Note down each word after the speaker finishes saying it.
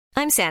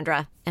I'm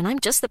Sandra, and I'm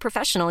just the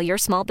professional your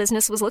small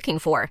business was looking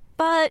for.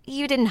 But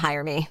you didn't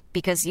hire me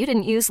because you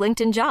didn't use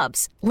LinkedIn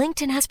Jobs.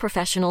 LinkedIn has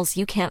professionals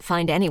you can't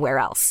find anywhere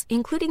else,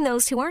 including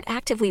those who aren't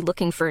actively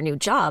looking for a new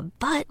job,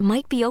 but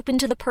might be open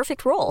to the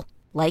perfect role,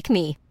 like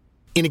me.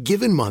 In a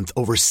given month,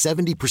 over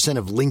 70%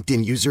 of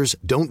LinkedIn users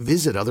don't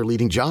visit other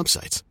leading job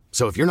sites.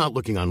 So if you're not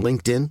looking on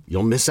LinkedIn,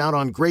 you'll miss out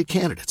on great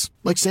candidates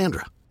like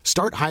Sandra.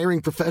 Start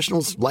hiring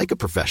professionals like a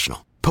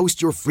professional.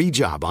 Post your free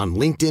job on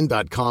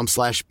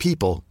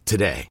linkedin.com/people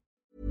today.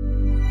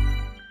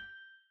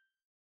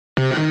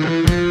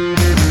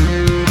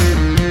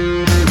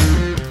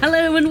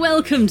 Hello and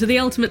welcome to the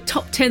ultimate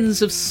top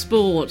tens of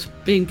sport,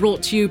 being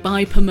brought to you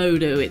by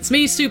Pomodo. It's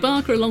me, Sue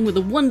Barker, along with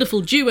the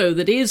wonderful duo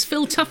that is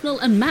Phil Tufnell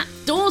and Matt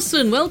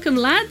Dawson. Welcome,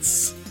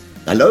 lads.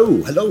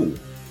 Hello, hello.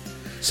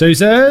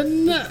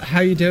 Susan,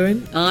 how you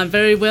doing? I'm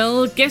very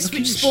well. Guess Looking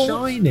which sport?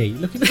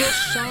 looking a bit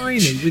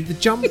shiny with the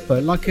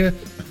jumper, like a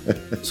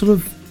sort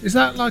of. Is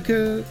that like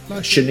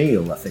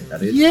Chenille, I think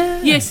that is.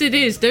 Yeah. Yes, it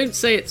is. Don't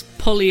say it's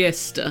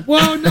polyester.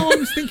 Well, no, I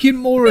was thinking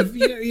more of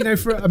you know,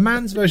 for a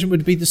man's version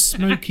would be the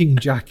smoking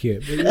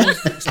jacket, but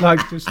it's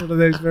like just one of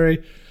those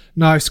very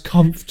nice,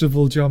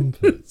 comfortable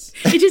jumpers.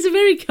 It is a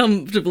very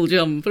comfortable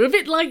jumper, a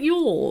bit like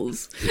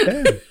yours.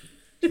 Yeah.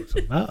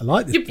 I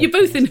like this. You're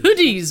both in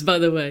hoodies, by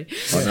the way.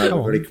 I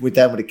know, we're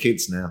down with the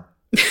kids now.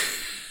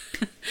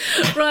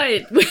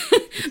 Right.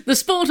 The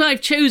sport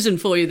I've chosen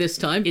for you this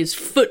time is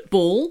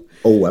football.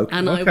 Oh, okay.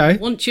 And I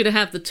want you to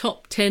have the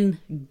top 10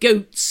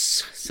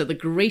 GOATs, so the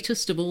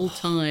greatest of all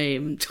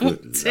time. Top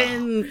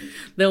 10.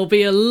 There'll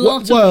be a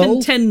lot of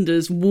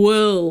contenders.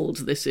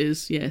 World, this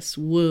is. Yes,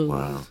 world.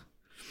 Wow.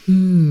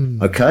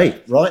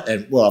 Okay, right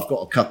then. Well, I've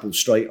got a couple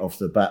straight off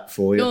the bat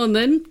for you. Go on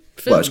then.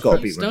 Well, it's got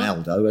to be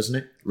Ronaldo,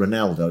 hasn't it?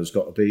 Ronaldo's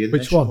got to be in there.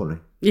 Which one? Surely.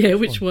 Yeah,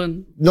 which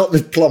one? Not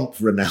the plump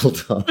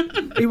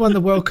Ronaldo. He won the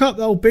World Cup,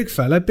 the old big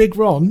fella, Big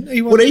Ron.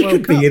 He won Well, the he World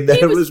could Cup. be in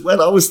there as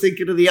well. I was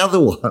thinking of the other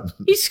one.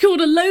 He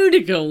scored a load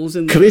of goals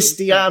in the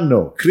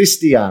Cristiano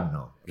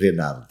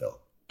Ronaldo.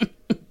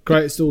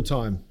 Greatest all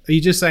time. Are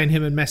you just saying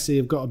him and Messi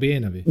have got to be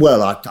in, have you?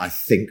 Well, I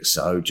think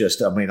so.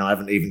 I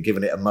haven't even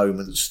given it a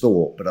moment's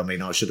thought, but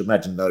I should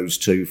imagine those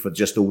two for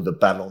just all the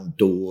Ballon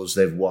d'Ors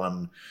they've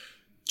won,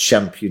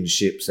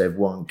 championships they've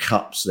won,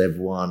 cups they've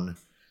won,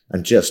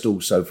 and just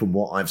also from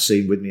what I've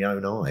seen with my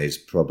own eyes,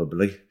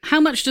 probably.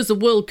 How much does the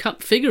World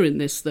Cup figure in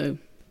this, though?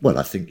 Well,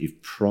 I think you've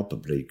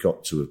probably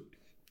got to have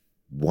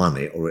won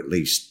it, or at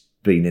least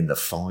been in the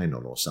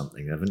final or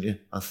something, haven't you?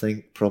 I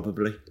think,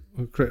 probably.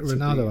 Well,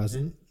 Ronaldo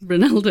hasn't.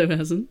 Ronaldo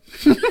hasn't.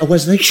 Oh,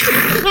 wasn't he?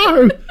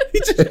 No, you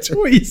just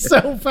tore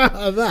yourself out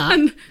of that.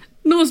 And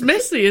nor's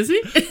Messi, is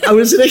he? Oh,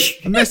 isn't he?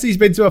 And Messi's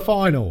been to a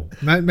final.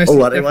 Messi's All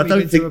right, I definitely don't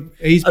been think...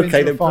 he's been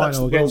okay, to a then perhaps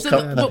final the World against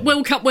Cup... But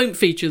World Cup won't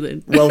feature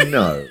then. Well,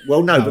 no,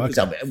 because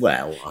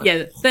okay.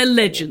 Yeah, they're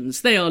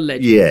legends. They are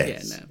legends.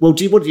 Yes. Yeah, no. Well,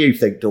 what do you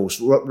think, Dawes?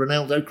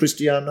 Ronaldo,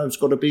 Cristiano's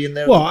got to be in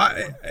there? Well,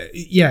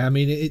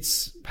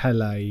 it's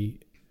Pele,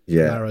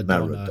 yeah,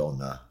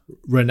 Maradona,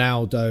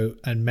 Ronaldo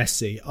and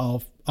Messi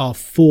are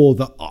four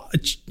that are,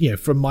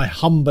 from my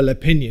humble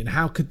opinion,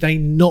 how could they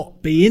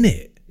not be in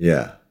it?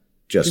 Yeah.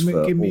 Just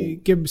give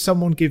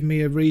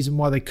me a reason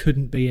why they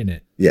couldn't be in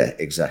it. Yeah,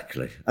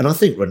 exactly. And I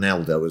think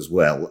Ronaldo as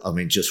well,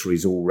 just for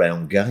his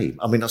all-round game.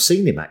 I've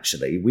seen him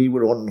actually. We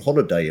were on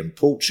holiday in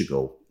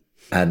Portugal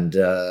and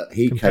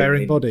he comparing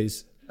came in,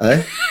 bodies.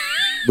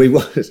 We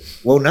was.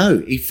 Well, no,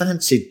 he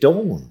fancied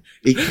Dawn.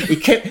 He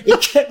kept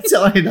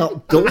eyeing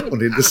up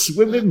Dawn in the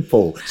swimming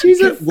pool.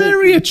 She's a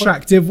very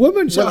attractive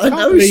woman. So Well, I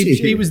can't believe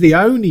she was the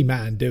only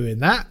man doing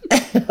that.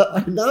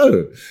 I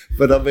know.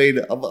 But I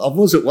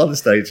was at one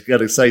stage going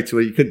to say to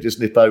her, you couldn't just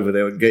nip over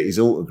there and get his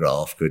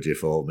autograph, could you,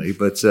 for me?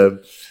 But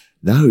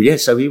no, yeah,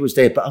 so he was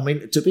there.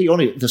 But to be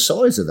honest, the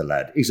size of the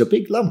lad, he's a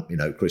big lump,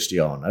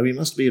 Cristiano. He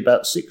must be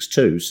about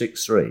 6'2",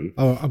 6'3".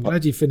 Oh, I'm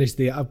glad you finished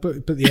I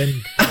put the end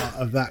part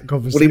of that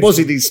conversation. Well, he was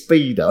in his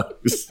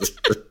Speedos.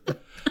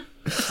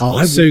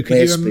 Oh, Sue, could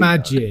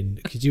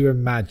you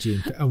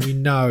imagine? And we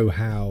know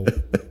how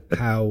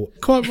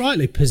quite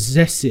rightly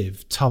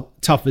possessive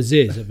Tuffers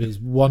is of his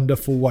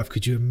wonderful wife.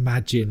 Could you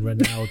imagine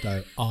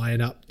Ronaldo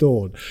eyeing up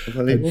Dawn?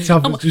 And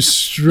Tuffers just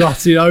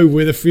strutting over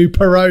with a few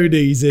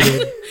Peronis in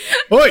it.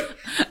 Oi,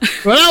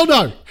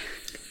 Ronaldo!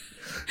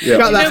 Yeah.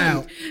 Cut that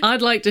out.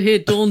 I'd like to hear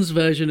Dawn's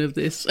version of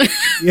this.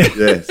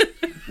 Yes.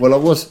 Well, I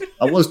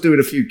was doing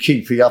a few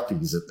keepy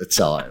uppies at the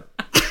time.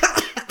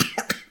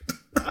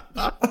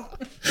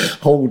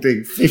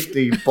 Holding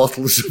 15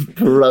 bottles of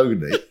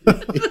Peroni.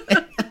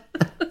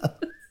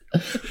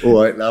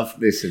 All right, love.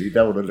 Listen, you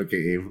don't want to look at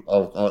him.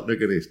 Oh,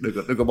 look at this.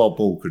 Look at my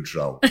ball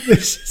control.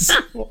 This is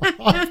what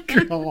I've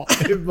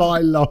got in my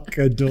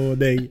locker,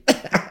 Dawny.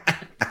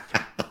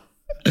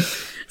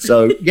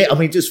 So, yeah,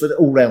 just for the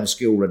all-round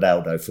skill,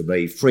 Ronaldo for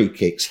me. Free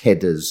kicks,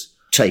 headers,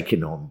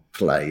 taking on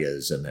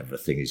players and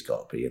everything. He's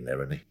got to be in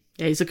there, isn't he?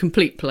 Yeah, he's a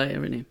complete player,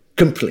 isn't he?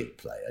 Complete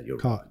player.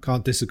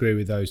 Can't disagree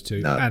with those two.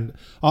 No. And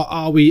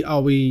are we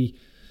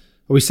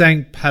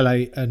saying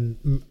Pele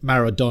and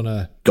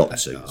Maradona got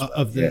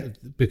to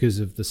because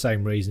of the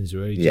same reasons,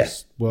 really? Yeah.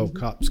 Just World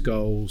Cups,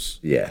 goals.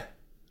 Yeah.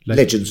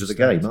 legends of the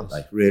game, aren't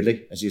they?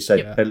 Really, as you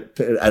say,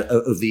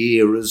 of the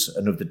eras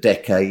and of the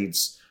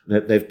decades.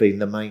 They've been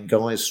the main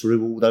guys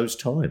through all those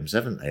times,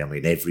 haven't they? I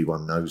mean,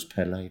 everyone knows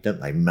Pele,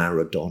 don't they?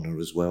 Maradona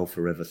as well,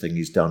 for everything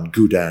he's done,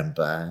 good and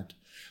bad.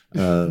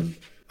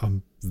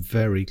 I'm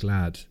very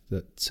glad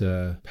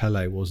that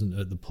Pele wasn't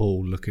at the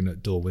pool looking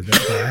at door with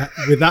that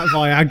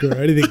Viagra.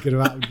 Anything could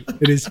have happened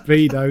in his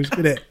speedos,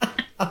 could it?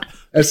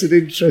 That's an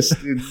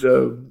interesting,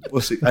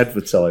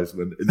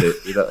 advertisement, isn't it?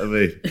 You know what I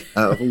mean?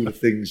 Out of all the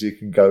things you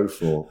can go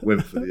for,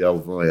 went for the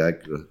old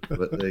Viagra.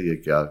 But there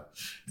you go.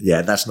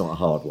 Yeah, that's not a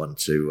hard one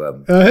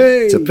to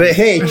put.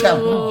 Hey,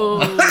 come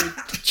on.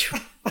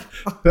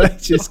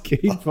 Let's just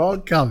keep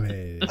on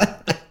coming.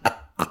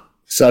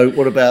 So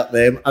what about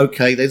them?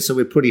 Okay, then, so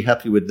we're pretty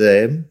happy with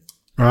them.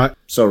 All right.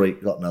 Sorry,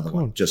 got another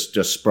one. Just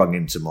sprung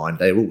into mind.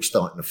 They're all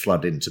starting to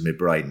flood into my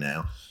brain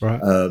now. Right.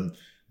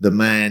 The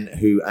man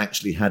who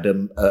actually had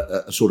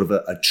a sort of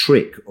a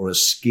trick or a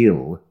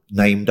skill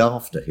named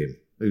after him.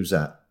 Who's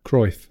that?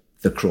 Cruyff.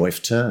 The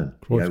Cruyff turn.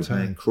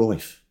 Johan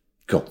Cruyff.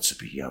 Got to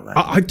be Johan.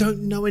 I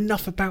don't know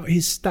enough about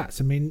his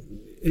stats. I mean,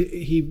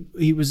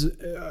 he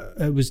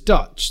was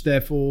Dutch,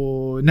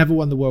 therefore never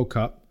won the World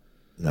Cup.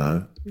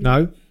 No.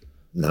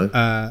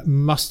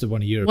 Must have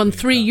won a European Won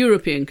 3 Cup.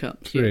 European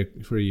Cups.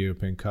 Three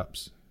European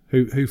Cups.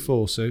 Who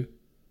for, Sue?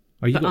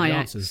 Oh, you got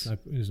Ajax. the answers.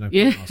 There's no point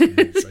Yeah. asking you,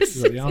 you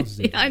got the answers.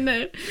 Yeah, I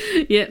know.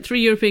 Yeah,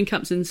 3 European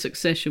Cups in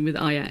succession with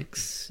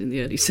Ajax in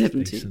the early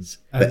 70s.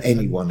 But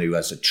anyone who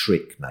has a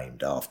trick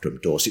named after him,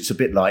 Dawson, it's a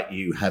bit like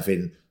you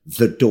having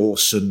the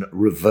Dawson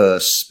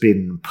reverse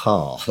spin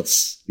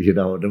pass. You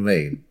know what I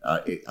mean?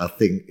 I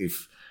think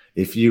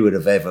if you would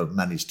have ever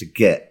managed to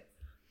get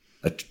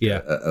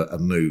a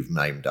move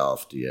named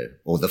after you,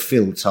 or the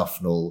Phil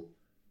Tufnell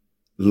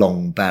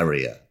long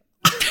barrier.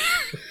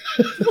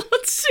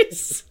 What's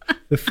this?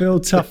 The Phil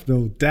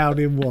Tufnell down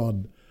in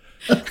one.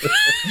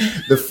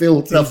 The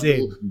Phil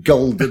Tufnell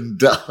golden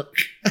duck.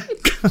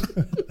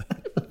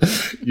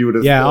 You would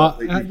have thought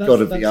that you've got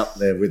to be up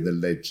there with the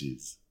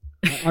ledges.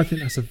 I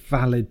think that's a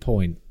valid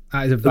point.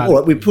 That is a valid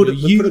All right, point.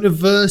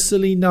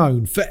 Universally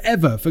known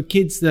forever for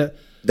kids that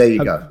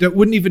go. That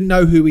wouldn't even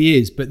know who he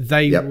is, but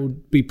they will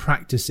be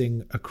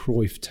practicing a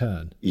Cruyff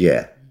turn.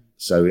 Yeah.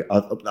 So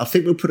I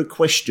think we'll put a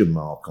question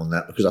mark on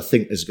that, because I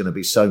think there's going to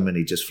be so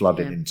many just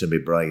flooding into my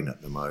brain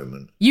at the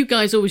moment. You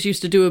guys always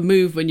used to do a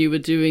move when you were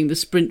doing the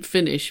sprint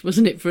finish,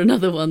 wasn't it, for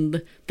another one?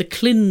 The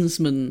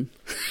Klinsmann.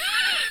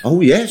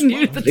 Oh, yes. We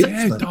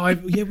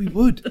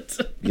would.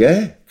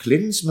 Yeah,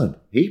 Klinsmann.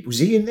 Was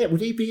he in there?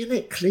 Would he be in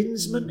it?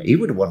 Klinsmann? He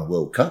would have won a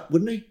World Cup,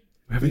 wouldn't he?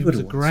 He was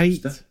a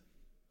great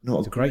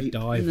No.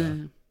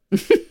 diver.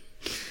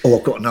 Oh,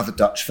 I've got another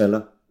Dutch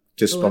fella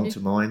just sprung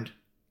to mind.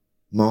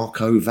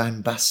 Marco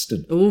van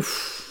Basten.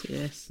 Oof,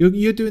 yes.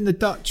 You're doing the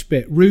Dutch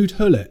bit. Ruud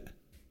Gullit.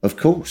 Of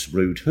course,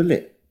 Ruud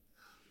Gullit.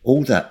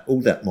 All that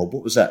mob.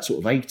 What was that? Sort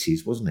of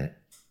 80s, wasn't it?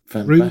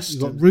 Van Basten.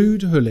 You've got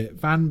Ruud Gullit,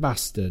 Van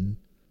Basten.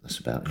 That's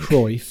about it.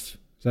 Cruyff.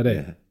 Is that it?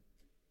 Yeah.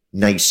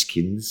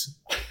 Naiskins.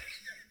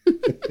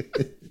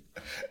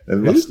 There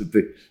must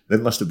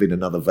have been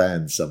another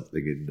Van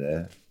something in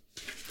there.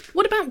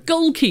 What about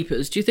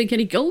goalkeepers? Do you think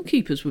any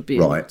goalkeepers would be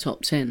in the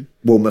top 10?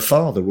 Well, my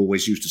father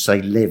always used to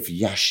say Lev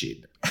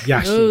Yashin.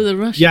 Oh, the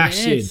Russian.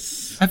 Yashin.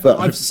 Yes.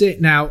 I've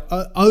seen now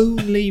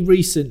only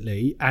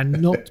recently,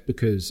 and not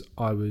because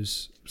I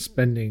was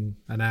spending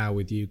an hour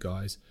with you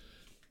guys,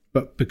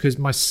 but because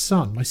my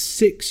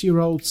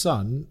 6-year-old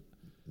son,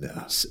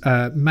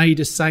 made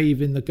a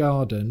save in the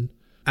garden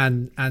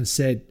and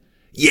said,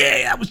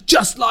 "Yeah, that was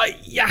just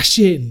like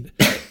Yashin."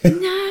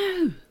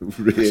 No.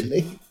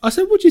 Really? I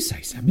said, "What'd you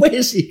say, Sammy?"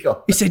 Where's he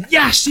gone? He said,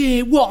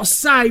 "Yashin, what a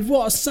save,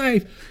 what a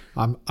save."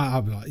 I'm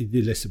like,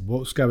 "Listen,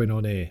 what's going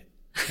on here?"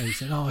 And he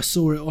said, "Oh, I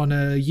saw it on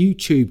a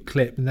YouTube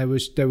clip, and they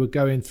were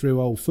going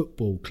through old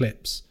football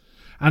clips."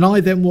 And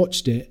I then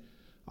watched it.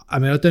 I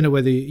mean, I don't know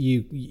whether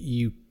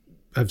you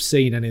have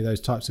seen any of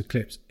those types of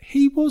clips.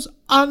 He was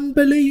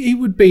unbelievable. He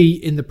would be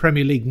in the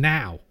Premier League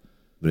now.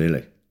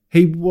 Really?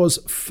 He was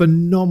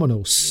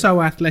phenomenal,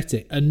 so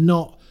athletic, and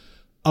not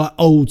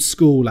old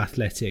school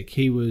athletic.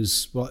 He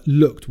was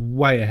looked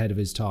way ahead of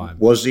his time.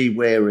 Was he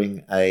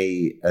wearing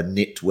a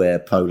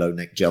knitwear polo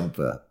neck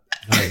jumper?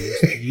 No,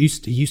 he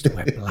used to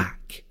wear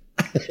black.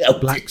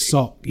 Black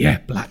sock. Yeah,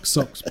 black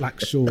socks, black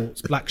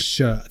shorts, black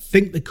shirt. I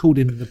think they called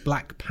him the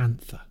Black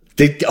Panther.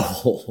 I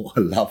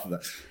love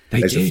that.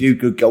 There's a few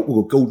good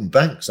Gordon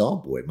Banks, our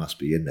boy, must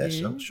be in there,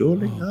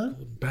 surely. No?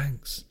 Gordon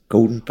Banks.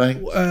 Gordon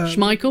Banks.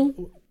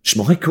 Schmeichel?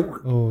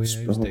 Oh, yeah,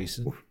 he was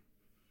decent.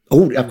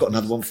 Oh, I've got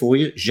another one for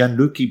you.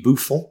 Gianluca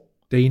Buffon.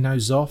 Dino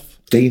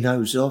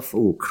Zoff.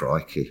 Oh,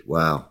 crikey.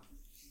 Wow.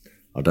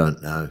 I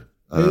don't know.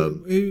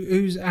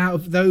 Who's out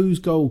of those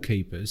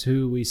goalkeepers?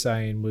 Who are we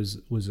saying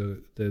was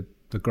the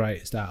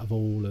greatest out of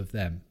all of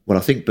them? Well,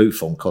 I think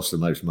Buffon cost the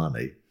most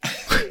money.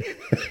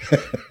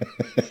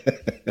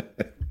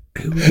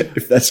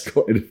 If that's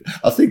got it,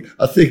 I think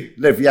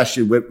Lev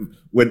Yashin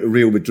went to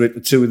Real Madrid for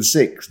 2 and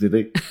 6, did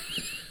he?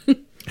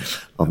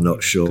 I'm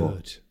not sure.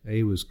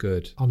 He was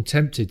good. I'm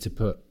tempted to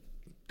put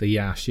the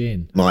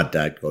Yashin. My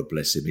dad, God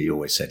bless him, he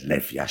always said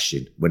Lev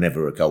Yashin.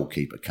 Whenever a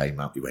goalkeeper came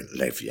up, he went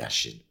Lev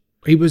Yashin.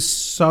 He was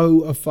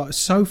so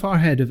far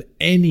ahead of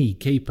any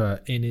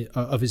keeper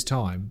of his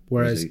time.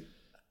 Whereas,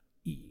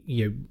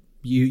 you'd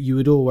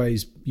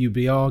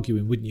be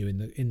arguing, wouldn't you,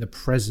 in the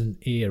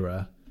present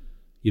era?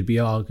 You'd be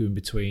arguing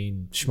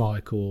between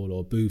Schmeichel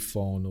or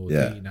Buffon or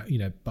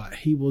but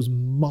he was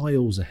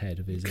miles ahead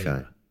of his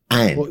era.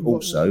 And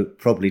also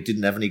probably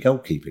didn't have any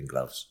goalkeeping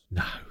gloves.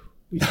 No.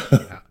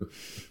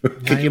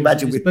 Can you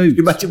imagine with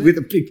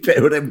a big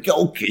pair of them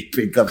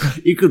goalkeeping gloves?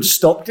 He could have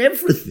stopped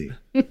everything.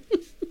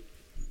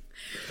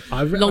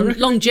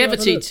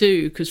 Longevity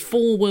too, because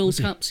 4 World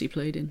Cups he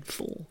played in.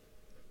 4.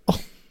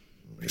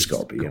 It's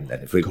got to be him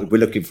then. If we're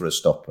looking for a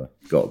stopper,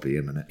 got to be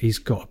him, innit? He's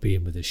got to be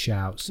in with a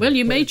shout. So. Well,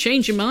 you may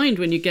change your mind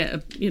when you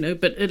get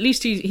but at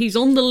least he's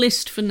on the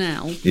list for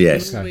now.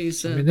 Yes.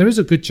 Always, I mean, there is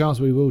a good chance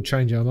we will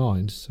change our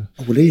minds. So.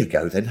 Well, there you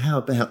go then. How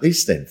about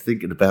this then?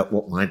 Thinking about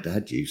what my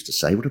dad used to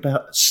say, what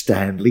about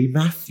Stanley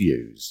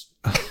Matthews?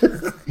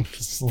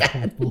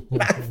 Stanley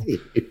Matthews.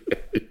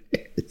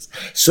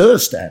 Sir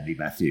Stanley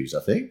Matthews,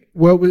 I think.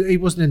 Well, he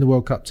wasn't in the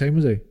World Cup team,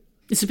 was he?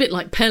 It's a bit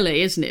like Pele,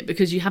 isn't it?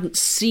 Because you haven't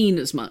seen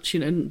as much,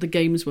 the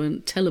games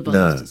weren't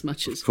televised as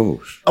much as... Of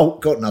course. Oh,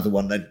 got another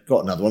one then.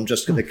 I'm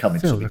just going to come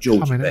into it.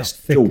 George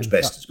Best. George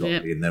Best has got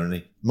to be in there,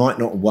 hasn't he? Might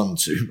not have won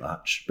too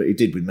much, but he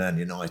did with Man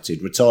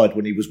United. Retired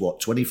when he was,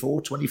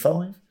 24,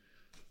 25?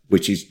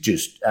 Which is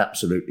just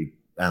absolutely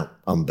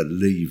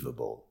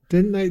unbelievable.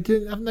 Haven't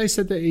they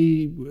said that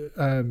he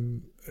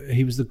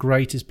was the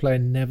greatest player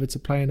never to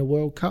play in a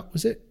World Cup,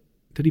 was it?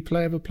 Did he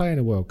ever play in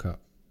a World Cup?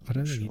 I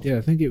don't think he did.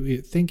 I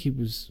think he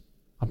was...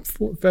 I'm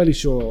fairly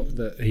sure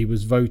that he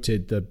was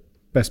voted the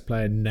best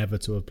player never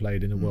to have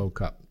played in a World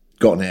Cup.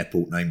 Got an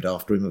airport named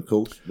after him, of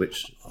course,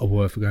 which... A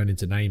word for going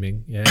into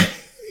naming,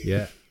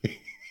 yeah.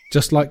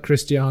 Just like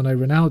Cristiano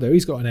Ronaldo,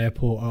 he's got an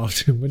airport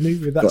after him, wouldn't he?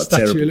 With that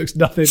statue, it looks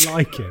nothing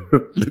like him.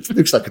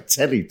 looks like a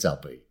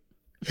Teletubby.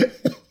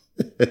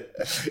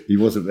 He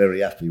wasn't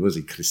very happy, was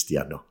he,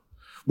 Cristiano?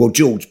 Well,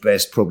 George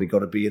Best probably got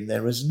to be in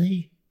there, hasn't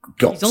he?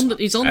 He's on the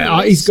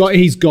list.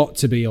 He's got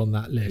to be on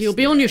that list. He'll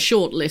be on your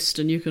short list,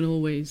 and you can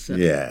always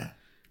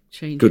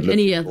change good it.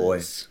 Any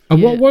others? Boy.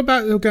 And what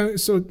about going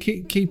sort of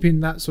keeping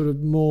that sort of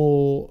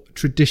more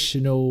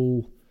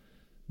traditional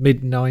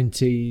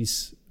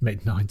mid-19th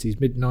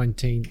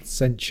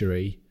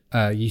century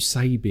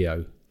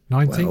Eusebio?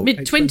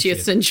 Mid-20th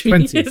century.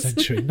 20th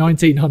century.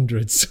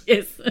 1900s.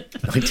 Yes.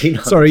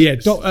 1900s. Sorry, yeah.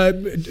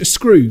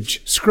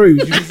 Scrooge.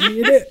 Was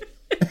he in it?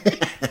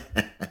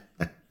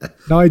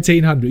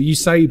 1900,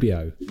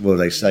 Eusebio. Well,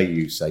 they say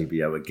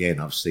Eusebio again.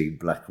 I've seen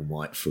black and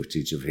white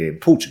footage of him.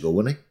 Portugal,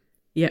 wasn't he?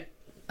 Yeah.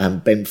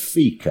 And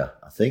Benfica,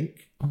 I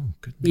think. Oh,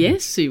 goodness.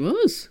 Yes, he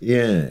was.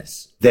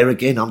 Yes. There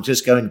again, I'm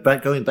just going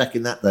back in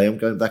that day. I'm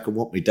going back on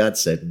what my dad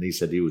said, and he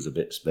said he was a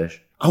bit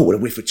special. Oh,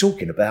 well, if we're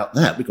talking about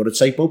that, we've got to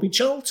say Bobby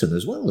Charlton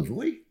as well, haven't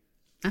we?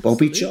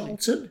 Absolutely. Bobby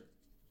Charlton.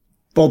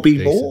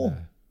 Bobby Moore.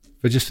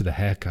 But just for the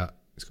haircut,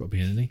 it's got to be,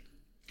 hasn't he?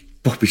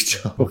 Bobby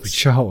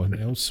Charlton,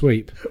 the old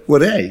sweep. Well,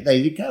 there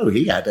you go.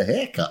 He had a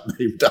haircut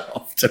named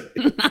after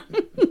him.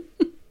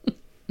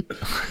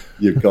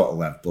 You've got to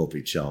have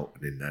Bobby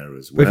Charlton in there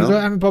as well. But if you're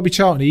not having Bobby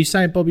Charlton, are you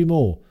saying Bobby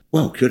Moore?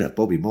 Well, could have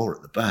Bobby Moore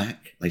at the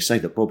back. They say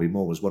that Bobby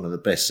Moore was one of the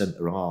best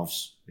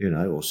centre-halves,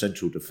 or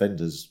central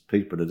defenders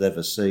people had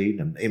ever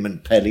seen. And him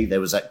and Pele, there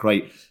was that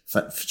great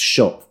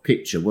shot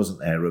picture,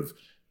 wasn't there, of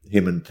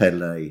him and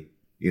Pele,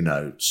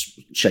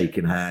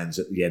 shaking hands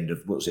at the end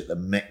of, the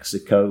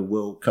Mexico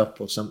World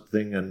Cup or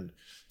something, and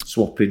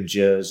swapping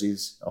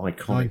jerseys.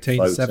 Iconic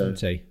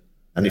 1970. Photo.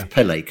 And if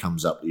Pele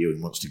comes up to you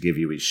and wants to give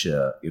you his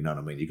shirt, you know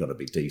what I mean? You've got to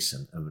be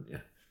decent, haven't you?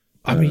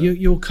 I mean,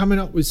 you're coming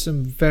up with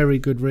some very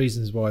good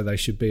reasons why they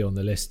should be on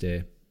the list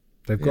here.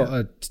 They've got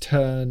a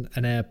turn,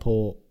 an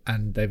airport,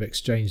 and they've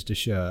exchanged a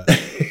shirt.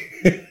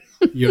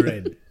 You're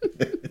in.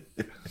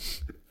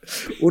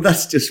 Well,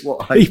 that's just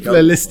what people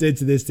are listening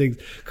to this thing.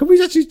 Can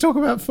we actually talk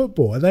about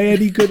football? Are they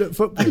any good at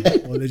football,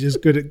 or they're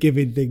just good at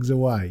giving things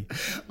away?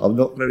 I'm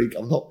not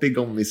big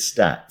on my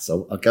stats.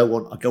 I go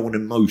on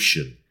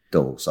emotion,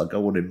 Dolls. I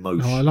go on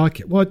emotion. Oh, I like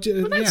it. Well,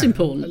 that's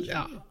important.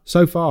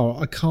 So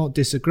far, I can't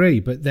disagree.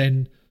 But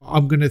then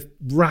I'm going to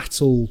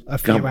rattle a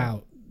few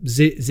out.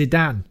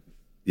 Zidane.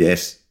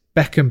 Yes.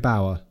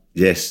 Beckenbauer.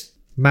 Yes.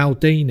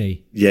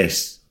 Maldini.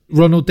 Yes.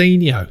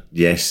 Ronaldinho.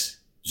 Yes.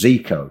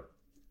 Zico.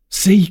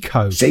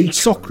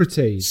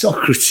 Socrates.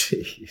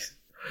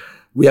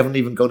 We haven't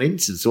even gone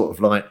into sort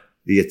of like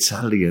the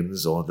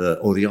Italians or the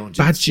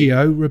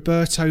Argentinians.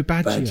 Roberto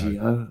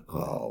Baggio.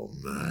 Oh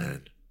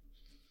man.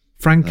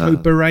 Franco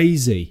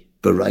Baresi.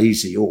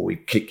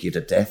 He'd kick you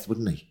to death,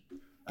 wouldn't he?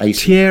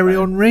 Thierry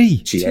Henry.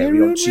 Thierry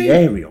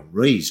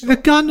Henry's the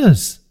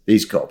Gunners.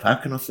 He's got. How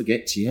can I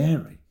forget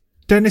Thierry?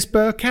 Dennis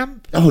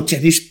Bergkamp. Oh,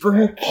 Dennis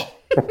Bergkamp.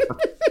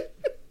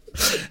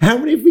 How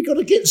many have we got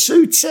to get,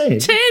 Sue? 10?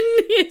 10,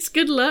 yes,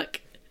 good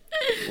luck.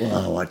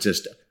 Well,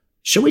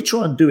 shall we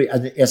try and do it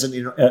as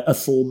a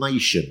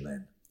formation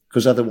then?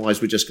 Because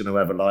otherwise we're just going to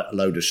have a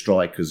load of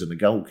strikers and a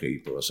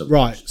goalkeeper or something.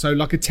 Right, so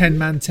like a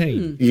 10-man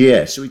team.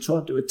 Yeah, so we try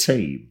and do a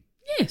team.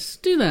 Yes,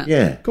 do that.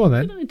 Yeah. Go on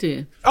then. Good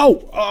idea.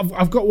 Oh,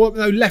 I've got one.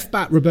 No, left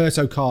back,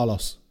 Roberto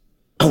Carlos.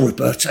 Oh,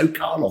 Roberto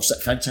Carlos,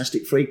 that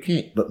fantastic free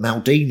kick. But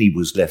Maldini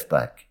was left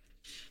back.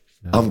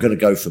 No. I'm going to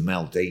go for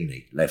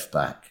Maldini, left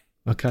back.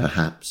 Okay.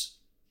 Perhaps.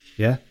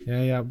 Yeah.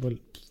 Well,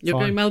 You're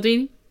going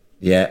Maldini?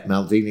 Yeah,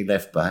 Maldini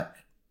left back.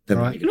 Then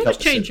right. You can always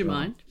change your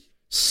mind.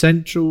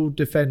 Central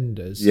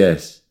defenders.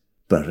 Yes.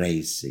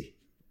 Baresi.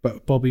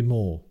 But Bobby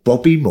Moore.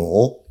 Bobby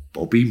Moore.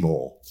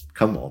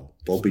 Come on,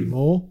 Bobby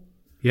Moore.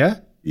 Yeah?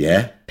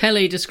 Yeah.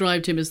 Pele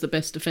described him as the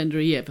best defender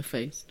he ever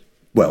faced.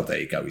 Well, there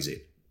you go, he's in.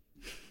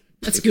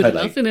 That's good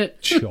enough, isn't it?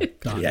 Sure.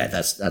 Yeah,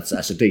 that's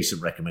a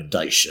decent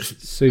recommendation.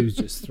 Sue's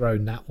just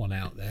thrown that one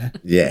out there.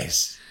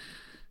 Yes.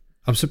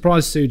 I'm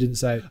surprised Sue didn't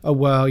say, oh,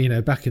 well,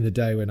 back in the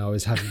day when I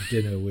was having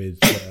dinner with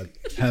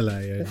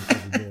Pele and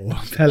Bobby Moore,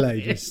 Pele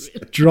just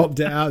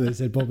dropped it out there and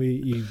said,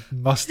 Bobby, you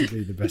must have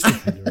been the best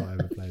defender I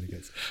ever played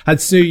against.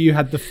 And Sue, you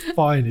had the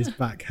finest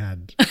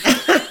backhand.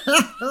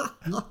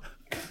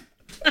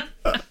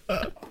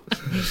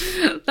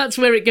 That's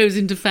where it goes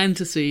into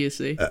fantasy, you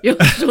see,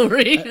 your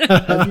story.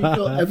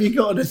 Have you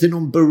got anything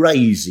on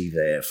Baresi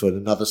there for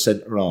another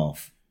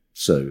centre-half,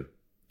 Sue?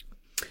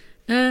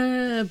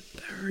 No.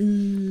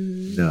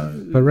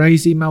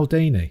 Baresi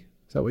Maldini.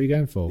 Is that what you're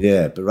going for?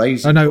 Yeah,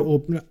 Baresi.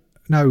 Oh,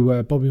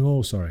 no, Bobby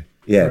Moore, sorry.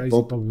 Yeah,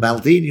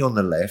 Maldini on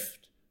the left.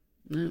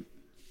 No.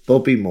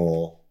 Bobby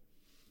Moore.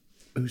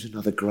 Who's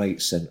another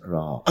great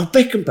centre-half? Oh,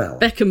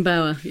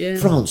 Beckenbauer, yeah.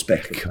 Franz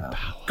Beckenbauer.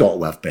 Got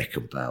to have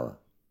Beckenbauer.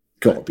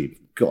 Got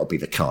to be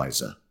the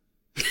Kaiser.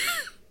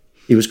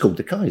 He was called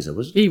the Kaiser,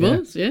 wasn't he? He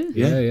was, yeah.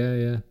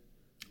 Yeah.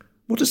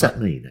 What does that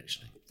mean,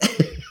 actually?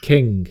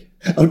 King.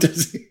 Oh,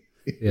 does he?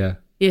 Yeah.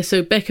 Yeah,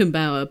 so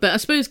Beckenbauer. But I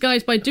suppose,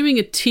 guys, by doing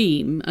a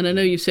team, and I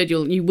know you said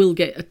you will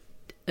get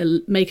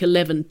make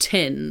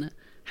 11-10,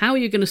 how are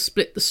you going to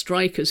split the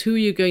strikers? Who are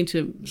you going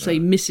to say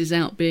misses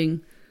out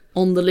being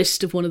on the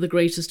list of one of the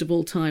greatest of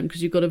all time?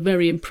 Because you've got a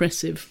very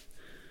impressive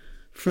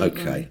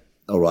front line.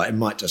 All right, it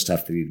might just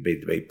have to be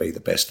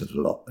the best of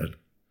the lot then.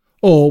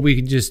 Or we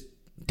can just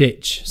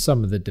ditch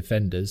some of the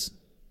defenders.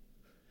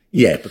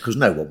 Yeah, because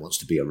no one wants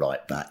to be a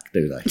right back,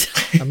 do they?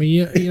 I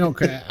mean, you're not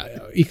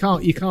you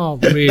can't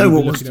really no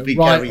one be wants to be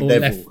looking at right Gary or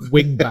Neville. left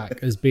wing back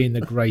as being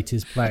the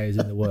greatest players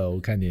in the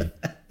world, can you?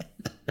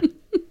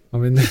 I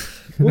mean, they're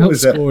not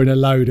scoring a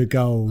load of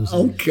goals.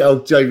 Oh,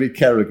 Jamie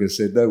Carragher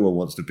said no one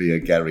wants to be a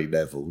Gary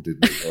Neville,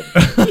 didn't he?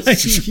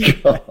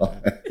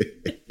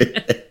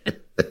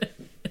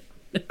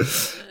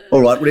 All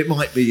right, well, it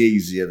might be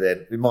easier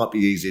then. It might be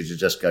easier to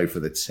just go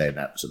for the 10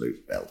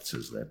 absolute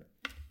belters then.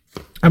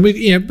 And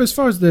we, as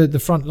far as the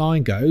front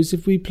line goes,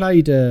 if we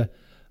played a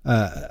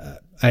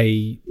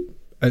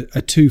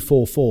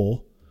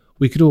 2-4-4,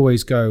 we could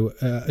always go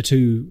a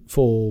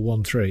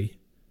 2-4-1-3.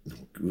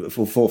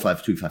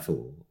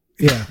 4-5-2-5-4.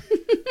 Yeah.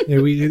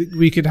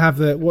 We could have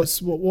what's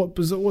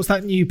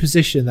that new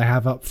position they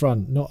have up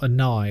front? Not a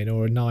 9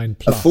 or a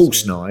 9+. A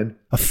false 9.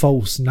 A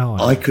false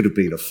 9. I could have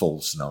been a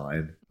false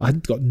 9.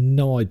 I've got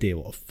no idea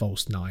what a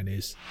false 9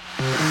 is.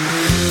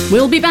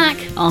 We'll be back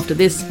after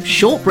this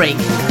short break.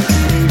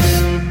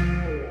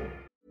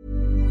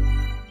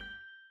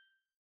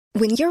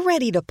 When you're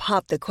ready to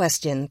pop the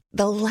question,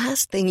 the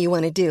last thing you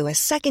want to do is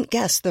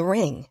second-guess the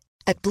ring.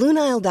 At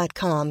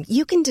BlueNile.com,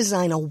 you can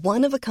design a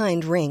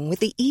one-of-a-kind ring with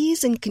the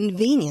ease and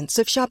convenience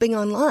of shopping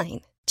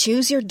online.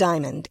 Choose your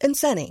diamond and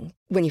setting.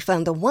 When you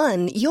find the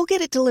one, you'll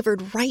get it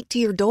delivered right to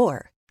your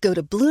door. Go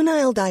to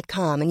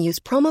BlueNile.com and use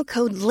promo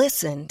code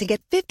LISTEN to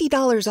get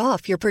 $50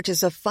 off your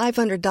purchase of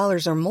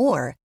 $500 or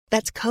more.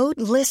 That's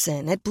code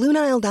LISTEN at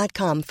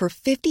BlueNile.com for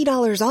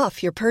 $50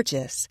 off your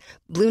purchase.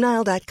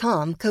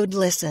 BlueNile.com, code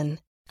LISTEN.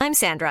 I'm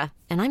Sandra,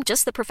 and I'm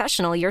just the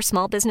professional your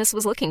small business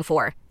was looking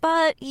for.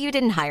 But you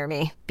didn't hire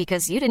me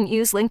because you didn't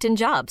use LinkedIn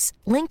Jobs.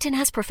 LinkedIn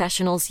has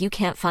professionals you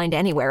can't find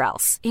anywhere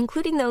else,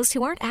 including those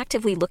who aren't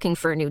actively looking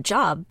for a new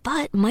job,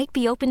 but might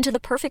be open to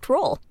the perfect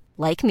role,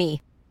 like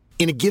me.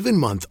 In a given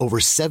month, over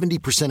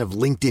 70% of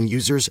LinkedIn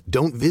users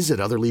don't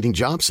visit other leading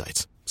job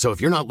sites. So if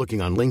you're not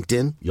looking on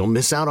LinkedIn, you'll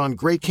miss out on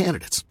great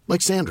candidates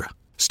like Sandra.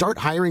 Start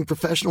hiring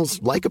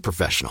professionals like a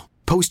professional.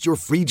 Post your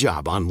free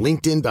job on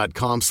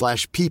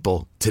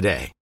linkedin.com/people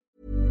today.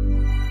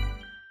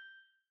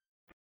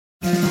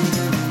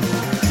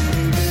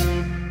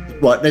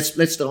 Right,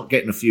 let's start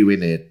getting a few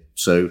in here.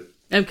 So,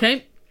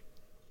 okay,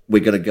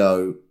 we're going to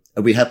go.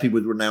 Are we happy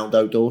with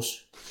Ronaldo,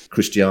 Dawes?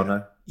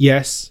 Cristiano?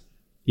 Yes.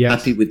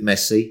 Happy with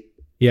Messi?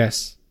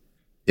 Yes.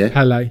 Yeah.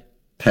 Pele.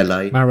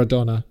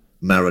 Maradona.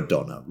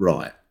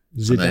 Right.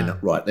 Zidane. Then,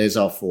 right, there's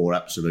our 4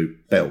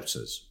 absolute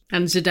belters.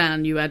 And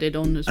Zidane you added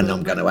on as well. And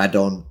I'm going to add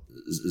on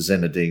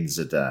Zinedine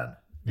Zidane.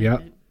 Yeah.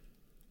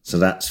 So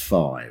that's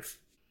 5.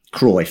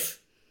 Cruyff.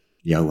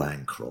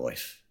 Johan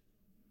Cruyff.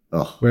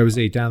 Oh, where was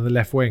he? Down the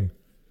left wing?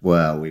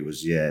 Well, he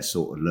was,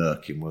 sort of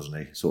lurking, wasn't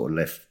he? Sort of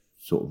left,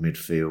 sort of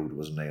midfield,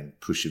 wasn't he? And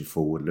pushing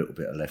forward a little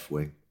bit of left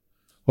wing.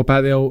 What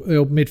about the old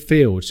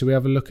midfield? Shall we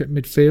have a look at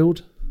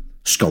midfield?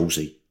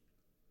 Scholesy.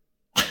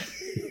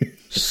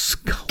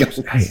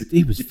 Hey,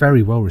 he was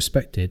very well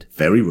respected.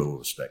 Very well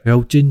respected. The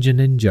old Ginger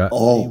Ninja.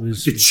 Oh, he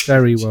was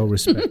very well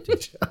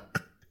respected.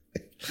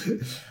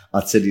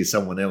 I'll tell you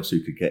someone else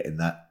who could get in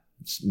that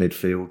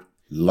midfield.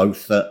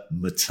 Lothar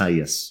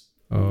Matthäus.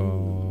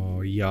 Oh,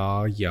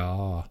 yeah.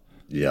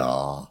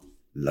 Yeah,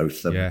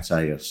 Lothar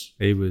Matthäus.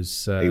 He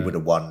was. He would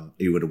have won.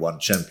 He would have won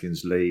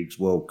Champions Leagues,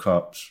 World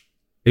Cups.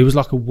 He was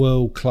like a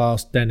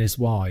world-class Dennis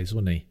Wise,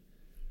 wasn't he?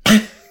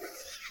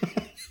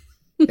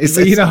 Is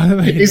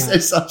there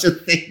such a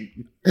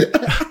thing?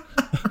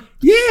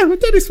 Yeah, well,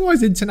 Dennis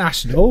Wise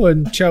international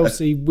and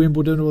Chelsea,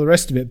 Wimbledon, all the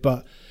rest of it.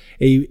 But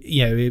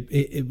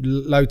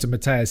Lothar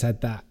Matthäus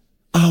had that.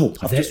 Oh,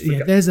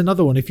 there's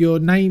another one. If your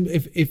name,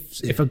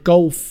 if a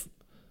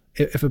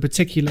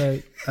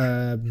particular,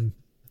 I don't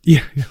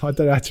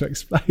know how to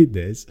explain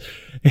this.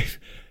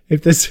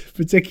 If there's a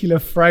particular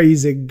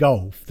phrase in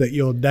golf that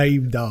you're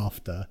named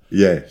after,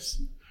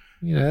 yes,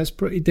 that's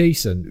pretty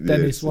decent. Yes.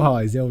 Dennis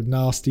Wise, the old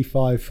nasty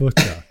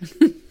 5-footer.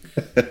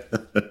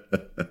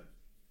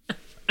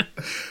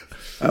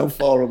 How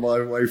far am I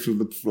away from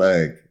the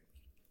flag?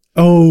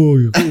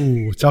 Oh,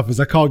 toughest.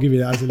 I can't give you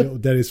that as a little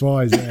Dennis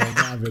Wise there. Not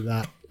having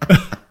that.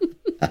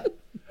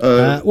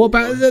 What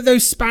about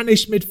those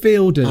Spanish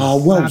midfielders?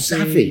 Oh, well,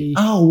 Xavi.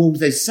 Oh, well,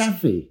 there's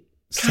Xavi.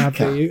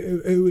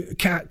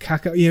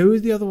 Kaká. Yeah, who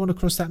was the other one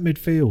across that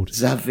midfield?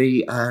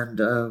 Xavi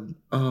and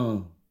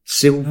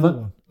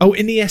Silva. Oh,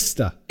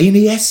 Iniesta.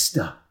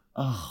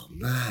 Oh,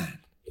 man.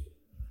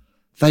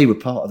 They were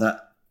part of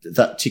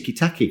that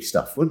tiki-taki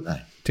stuff, weren't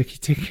they?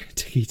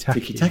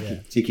 Tiki-taki.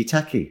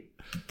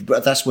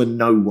 But that's when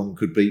no one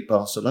could beat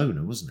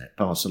Barcelona, wasn't it?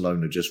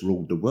 Barcelona just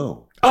ruled the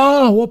world.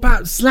 Oh, what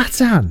about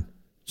Zlatan?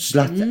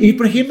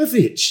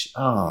 Ibrahimovic.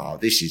 Oh,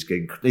 this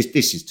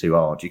is too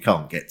hard. You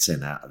can't get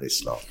 10 out of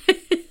this lot.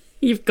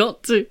 You've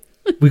got to.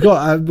 We're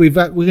going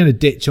to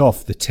ditch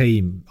off the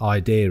team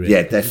idea.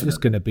 Yeah, definitely. It's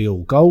just going to be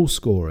all goal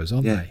scorers,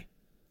 aren't they?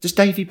 Does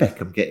Davy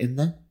Beckham get in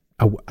there?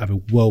 Have a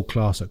world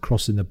class at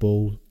crossing the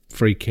ball,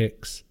 free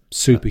kicks,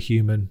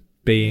 superhuman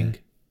being,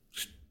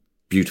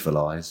 beautiful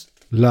eyes.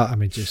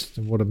 Just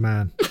what a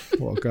man,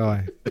 what a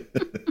guy.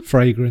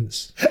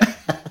 Fragrance,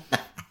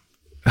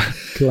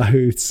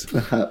 clothes.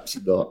 Perhaps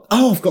not.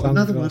 Oh, I've got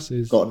another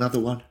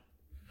one.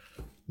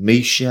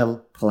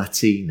 Michel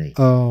Platini.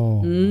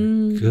 Oh,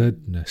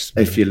 goodness.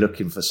 If you're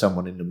looking for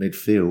someone in the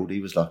midfield,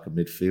 he was like a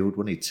midfield,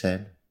 wasn't he?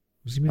 10.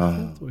 Was he midfield?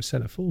 I thought he was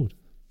centre forward.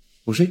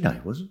 Was he? No, he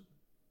wasn't.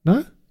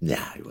 No? No,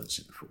 he wasn't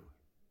centre forward.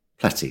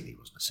 Platini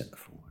wasn't a centre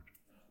forward.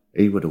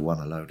 He would have won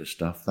a load of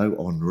stuff, though.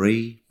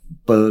 Henri,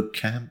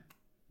 Bergkamp.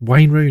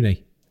 Wayne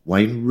Rooney.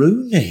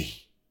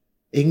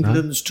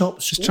 England's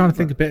top scorer. Just trying to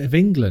think a bit of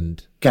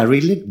England.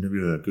 Gary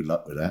Lineker. Good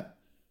luck with that.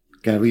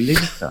 Gary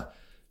Lineker.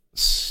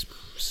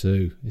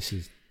 Sue, this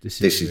is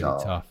really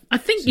hard. Tough. I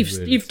think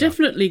you've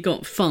definitely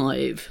got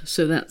 5.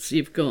 So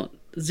you've got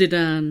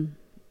Zidane,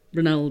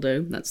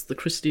 Ronaldo. That's the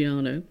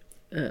Cristiano.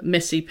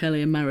 Messi,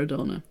 Pele, and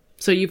Maradona.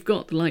 So you've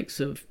got the likes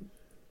of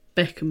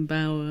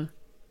Beckenbauer,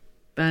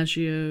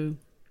 Baggio,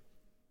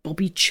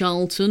 Bobby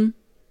Charlton,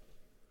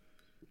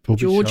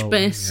 George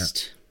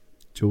Best.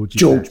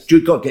 Yeah.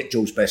 You've got to get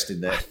George Best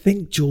in there. I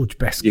think George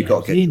Best You've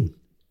got to get in.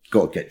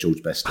 Got to get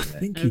George Best in there. I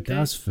think he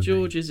does for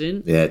George me. is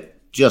in. Yeah,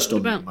 just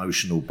on the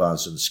emotional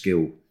buzz and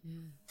skill.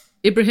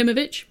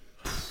 Ibrahimovic.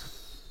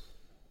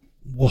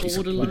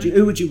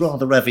 Who would you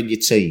rather have in your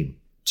team?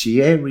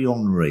 Thierry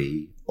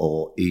Henry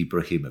or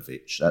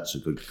Ibrahimovic? That's a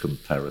good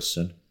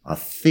comparison. I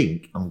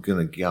think I'm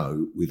going to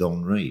go with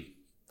Henry.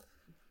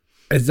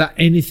 Is that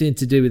anything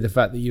to do with the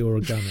fact that you're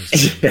a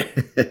Gunners?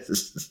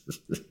 Yes.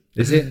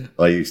 Is it?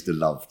 I used to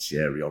love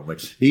Thierry Henry.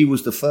 He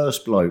was the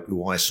first bloke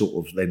who I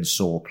sort of then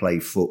saw play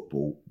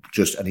football,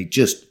 and he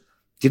just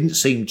didn't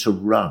seem to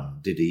run,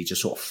 did he? He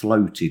just sort of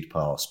floated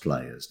past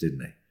players,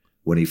 didn't he?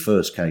 When he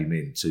first came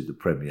into the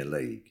Premier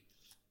League.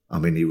 I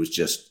mean, he was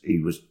just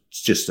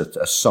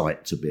a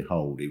sight to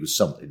behold. He was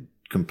something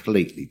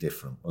completely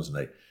different, wasn't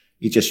he?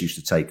 He just used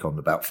to take on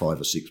about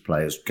 5 or 6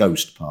 players,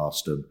 ghost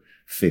past them,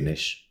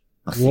 finish.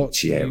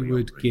 What you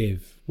would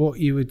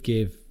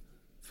give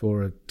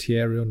for a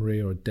Thierry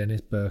Henry or a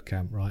Dennis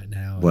Bergkamp right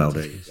now? Well,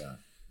 there you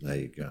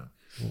go.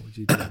 What would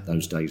you do?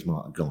 Those days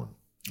might have gone.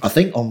 I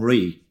think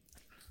Henry.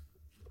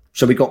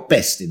 So we got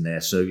Best in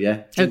there, so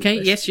yeah. Okay,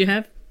 Best. Yes, you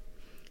have.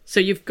 So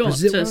you've got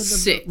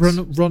 6.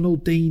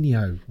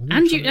 Ronaldinho.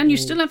 And you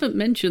still haven't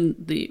mentioned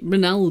the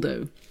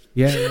Ronaldo.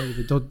 Yeah,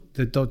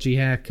 the dodgy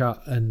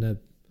haircut and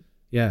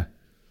yeah.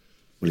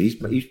 Well,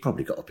 he's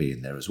probably got to be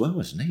in there as well,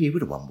 hasn't he? He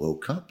would have won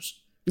World Cups.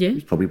 Yeah.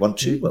 He's probably won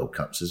 2 World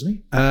Cups,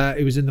 hasn't he?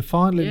 He was in the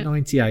final in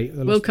 98.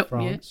 World Cup,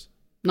 France.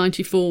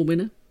 94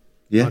 winner.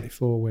 Yeah.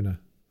 94 winner.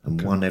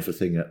 And won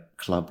everything at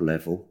club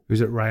level. He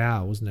was at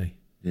Real, wasn't he?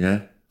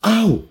 Yeah.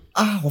 Oh,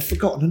 I've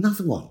forgotten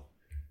another one.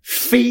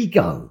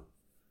 Figo.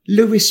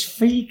 Luis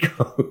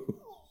Figo.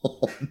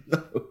 Oh,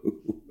 no.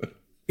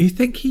 You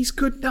think he's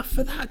good enough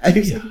for that?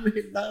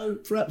 No,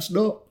 perhaps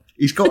not.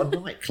 He's got a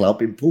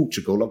nightclub in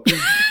Portugal. I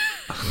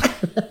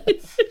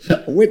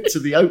went to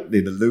the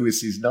opening of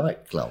Lewis's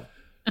nightclub.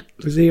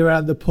 Was he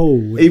around the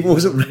pool? He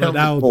wasn't around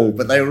the pool,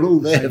 but they were all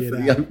there for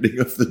the opening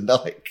of the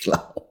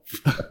nightclub.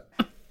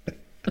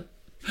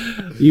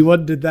 You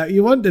wondered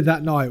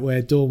that night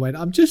where Dawn went,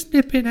 I'm just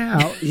nipping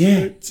out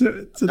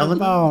to the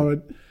bar.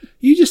 And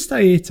you just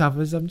stay here,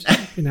 Tuffers. I'm just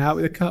nipping out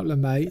with a couple of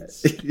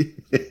mates.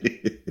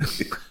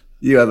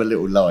 You have a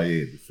little lie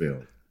in,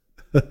 Phil.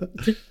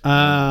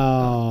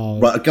 Oh,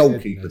 right, a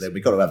goalkeeper. Then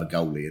we've got to have a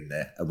goalie in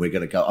there, and we're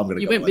going to go. I'm going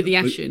to. You go went with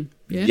Yashin,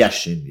 yeah.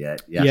 Yashin,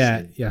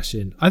 yeah.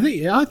 Yashin.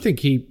 I think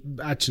he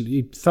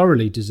actually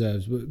thoroughly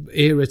deserves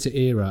era to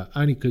era.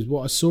 Only because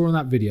what I saw on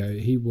that video,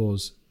 he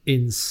was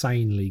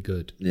insanely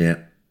good. Yeah.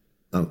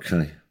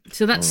 Okay.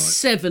 So that's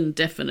 7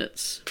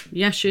 definites: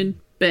 Yashin,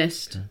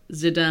 Best,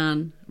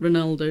 Zidane,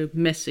 Ronaldo,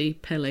 Messi,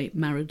 Pele,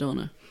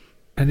 Maradona.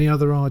 Any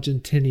other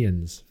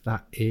Argentinians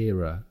that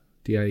era?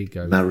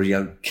 Diego,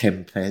 Mario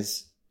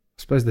Kempes. I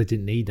suppose they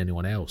didn't need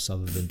anyone else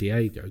other than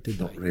Diego, did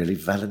they? Not really.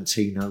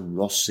 Valentino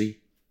Rossi.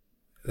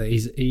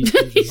 He's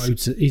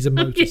a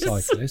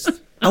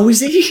motorcyclist. Oh,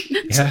 is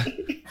he? Yeah.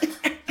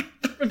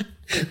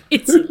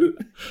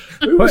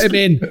 Put him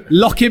in.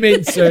 Lock him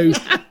in, Sue.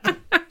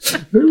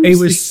 He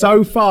was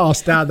so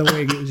fast down the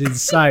wing. It was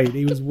insane.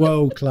 He was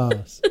world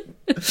class.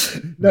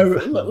 No,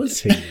 it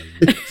was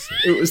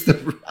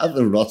the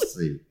other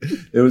Rossi.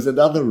 There was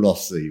another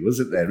Rossi,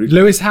 wasn't there?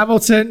 Lewis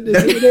Hamilton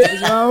is in it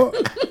as well.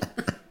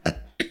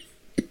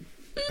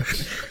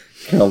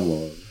 Come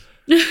on.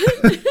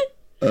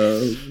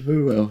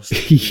 Who else?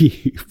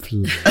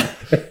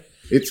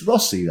 It's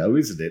Rossi, though,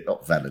 isn't it?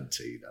 Not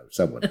Valentino.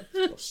 Someone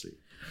else, Rossi.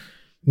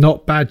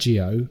 Not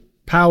Baggio.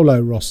 Paolo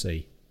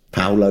Rossi.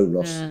 Paolo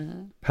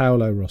Rossi.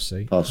 Paolo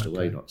Rossi. Passed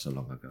away not so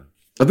long ago.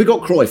 Have we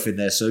got Cruyff in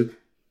there, Sue?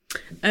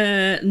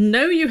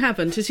 No, you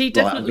haven't. Is he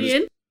definitely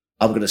in?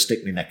 I'm going to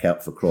stick my neck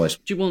out for Cruyff.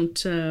 Do you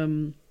want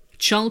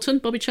Charlton,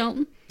 Bobby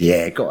Charlton?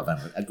 Yeah, I've got to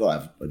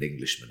have an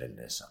Englishman in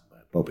there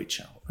somewhere. Bobby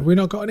Charlton. Have we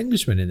not got an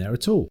Englishman in there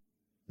at all?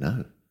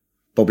 No.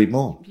 Bobby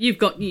Moore. You've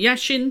got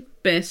Yashin,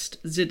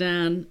 Best,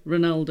 Zidane,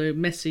 Ronaldo,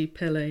 Messi,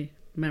 Pele,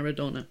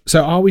 Maradona.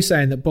 So are we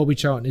saying that Bobby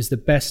Charlton is the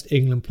best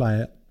England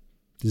player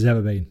there's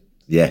ever been?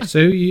 Yeah. So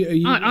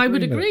I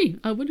would agree.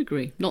 I would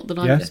agree. Not that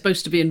I'm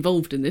supposed to be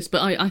involved in this,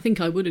 but I think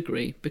I would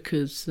agree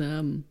because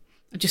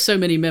just so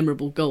many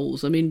memorable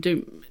goals. I mean,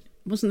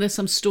 wasn't there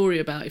some story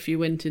about if you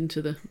went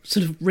into the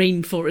sort of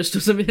rainforest or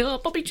something? Oh,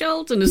 Bobby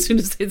Charlton! As soon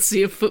as they'd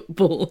see a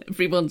football,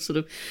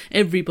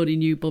 everybody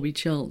knew Bobby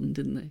Charlton,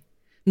 didn't they?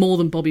 More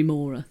than Bobby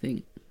Moore, I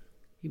think.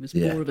 He was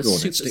more of a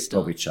superstar. Stick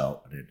Bobby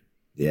Charlton in.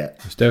 Yeah.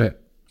 Let's do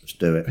it.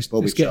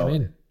 Bobby Charlton. Get him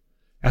in.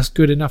 That's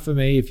good enough for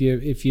me. If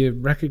you're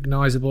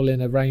recognisable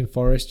in a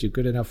rainforest, you're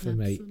good enough for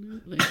me.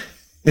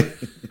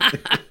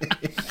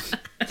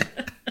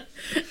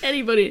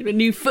 Anybody who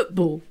knew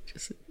football.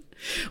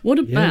 What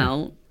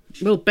about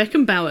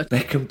Beckenbauer?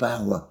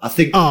 Beckenbauer. I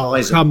think.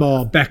 Oh, come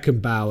on,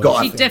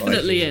 Beckenbauer. He's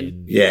definitely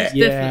in. Yeah.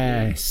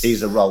 Yes.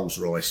 He's a Rolls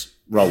Royce.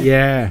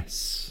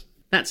 Yes.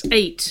 That's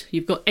 8.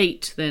 You've got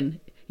 8 then.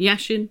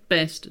 Yashin,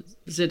 Best,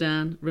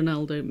 Zidane,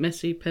 Ronaldo,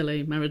 Messi,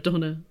 Pele,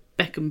 Maradona,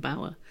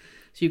 Beckenbauer.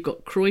 So you've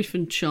got Cruyff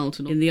and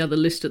Charlton. In the other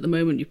list at the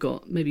moment, you've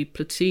got maybe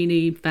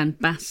Platini, Van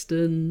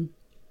Basten,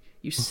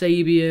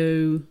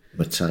 Eusebio,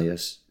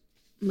 Mateus,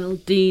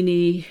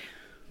 Maldini,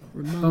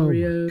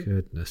 Romario. Oh, my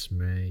goodness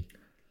me.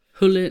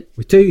 Hullet.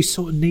 We do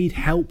sort of need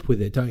help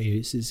with it, don't you?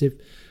 It's as if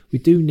we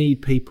do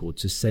need people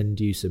to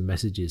send you some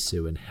messages,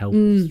 Sue, and help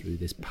us through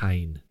this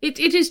pain. It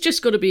is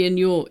just got to be in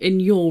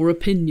your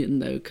opinion,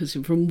 though, because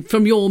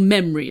from your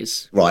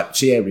memories. Right,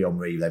 Thierry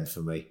Henry then for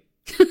me.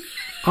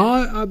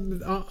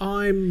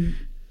 I'm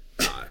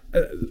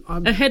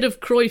ahead of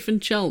Cruyff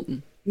and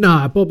Charlton.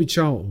 Nah, Bobby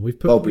Charlton. We've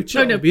put Bobby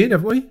Charlton in,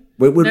 haven't we?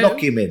 We'll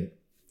lock him in.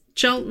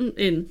 Charlton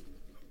in.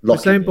 We're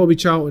saying Bobby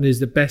Charlton is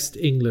the best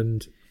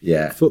England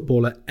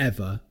footballer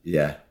ever.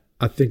 Yeah.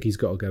 I think he's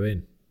got to go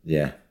in.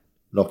 Yeah.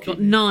 Lock him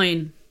in.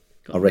 9.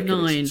 I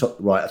reckon 9.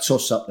 Right, a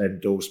toss-up then,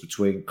 Dawes,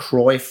 between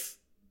Cruyff,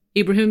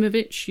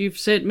 Ibrahimovic,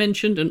 you've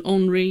mentioned, and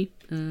Henry,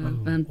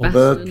 Van Basten,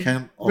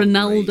 Bergkamp,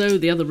 Ronaldo,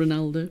 the other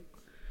Ronaldo.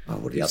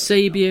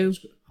 Eusebio,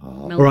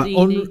 all right,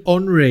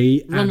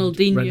 Henry and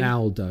Ronaldinho.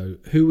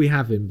 Ronaldo. Who we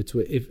have in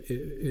between?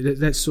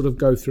 Let's sort of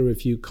go through a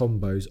few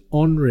combos.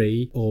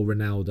 Henry or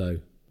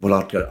Ronaldo? Well,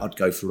 I'd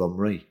go for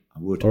Henry. I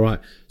would. All right.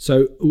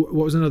 So what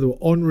was another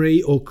one?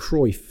 Henry or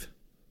Cruyff?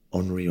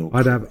 Henry or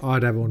Cruyff.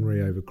 I'd have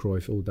Henry over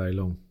Cruyff all day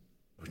long.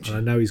 And I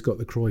know he's got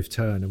the Cruyff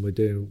turn, and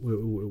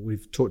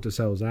we've talked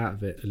ourselves out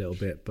of it a little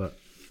bit, but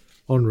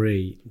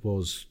Henry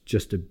was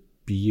just a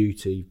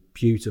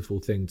beautiful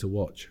thing to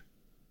watch.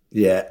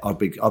 Yeah, I'd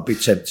be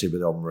tempted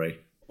with Henry.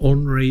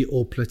 Henry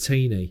or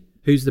Platini?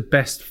 Who's the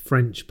best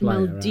French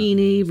player?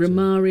 Maldini,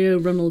 Romario,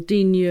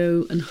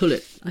 Ronaldinho, and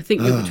Hullet. I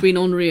think you're between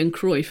Henry and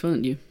Cruyff,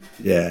 aren't you?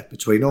 Yeah,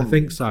 between Henry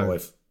and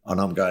Cruyff,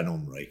 and I'm going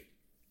Henry.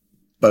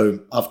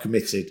 Boom! I've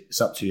committed. It's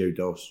up to you,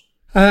 Dos.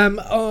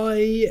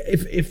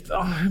 If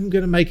I'm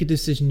going to make a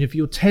decision, if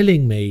you're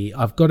telling me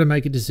I've got to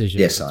make a decision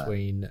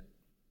between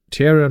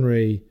Thierry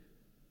Henry,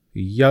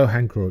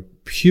 Johan Cruyff,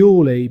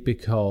 purely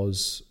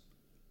because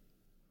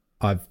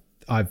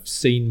I've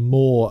seen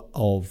more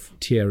of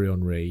Thierry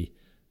Henry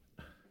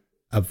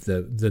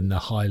than the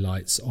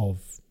highlights of.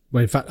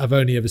 Well, in fact, I've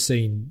only ever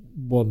seen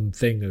one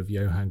thing of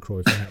Johan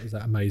Cruyff, and that was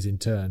that amazing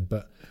turn.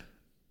 But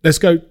let's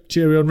go,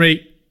 Thierry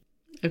Henry.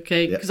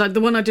 Okay, because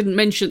the one I didn't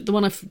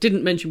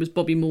mention was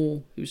Bobby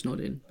Moore, who's not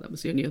in. That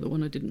was the only other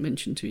one I didn't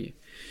mention to you.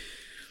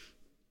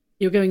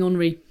 You're going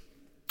Henry.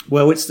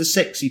 Well, it's the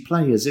sexy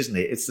players, isn't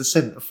it? It's the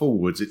centre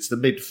forwards, it's the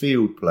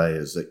midfield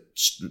players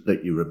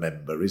that you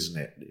remember, isn't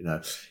it? You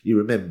know, you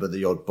remember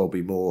the odd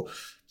Bobby Moore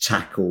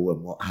tackle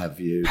and what have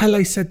you.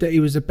 Pele said that he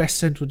was the best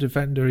central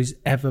defender he's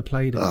ever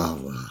played in.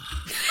 Oh,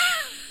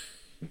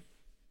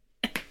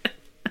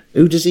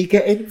 who does he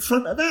get in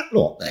front of that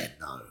lot then?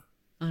 No,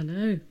 I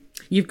know.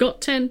 You've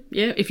got 10,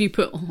 yeah, if you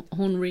put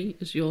Henry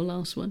as your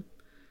last one.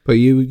 But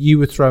you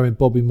were throwing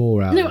Bobby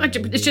Moore out. No,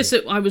 it's just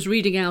that I was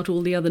reading out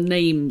all the other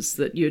names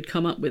that you had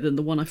come up with, and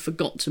the one I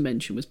forgot to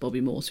mention was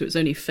Bobby Moore, so it's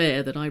only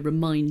fair that I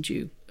remind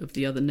you of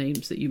the other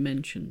names that you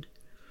mentioned.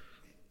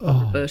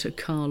 Roberto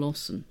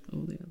Carlos and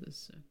all the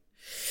others.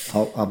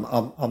 So.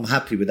 I'm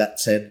happy with that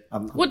 10.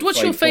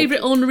 What's your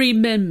favourite Henry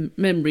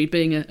memory,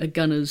 being a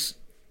Gunners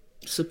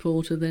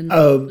supporter then?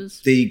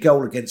 The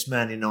goal against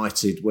Man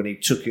United when he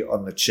took it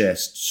on the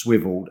chest,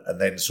 swiveled,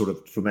 and then sort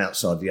of from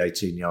outside the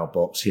 18-yard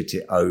box hit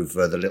it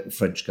over the little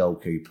French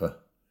goalkeeper.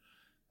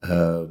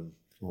 What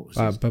was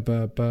it?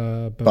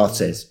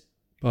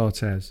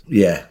 Barthez.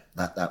 Yeah,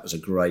 that was a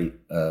great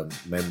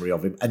memory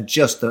of him, and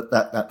just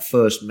that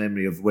first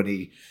memory of when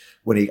he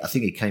I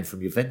think he came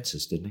from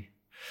Juventus, didn't he,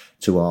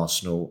 to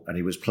Arsenal, and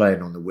he was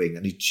playing on the wing,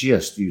 and he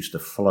just used to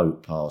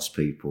float past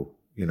people,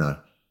 you know.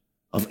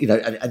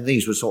 And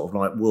these were sort of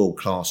like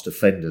world-class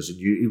defenders, and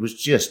he was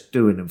just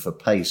doing them for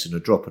pace and a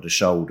drop of the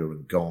shoulder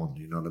and gone.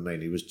 You know what I mean?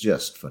 He was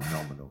just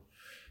phenomenal.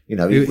 You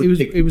know,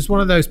 it was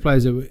one of those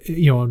players that,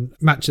 you know, on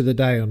Match of the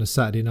Day on a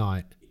Saturday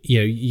night, you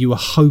know, you were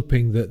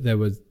hoping that there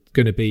was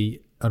going to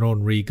be an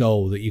Henry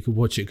goal that you could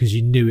watch it because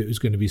you knew it was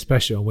going to be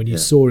special. And when you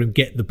saw him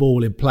get the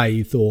ball in play,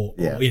 you thought,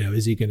 you know,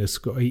 is he going to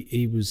score?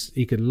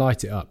 He could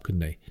light it up,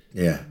 couldn't he?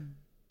 Yeah.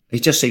 He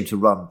just seemed to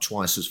run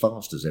twice as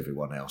fast as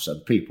everyone else,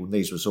 and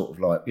these were sort of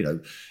like, you know,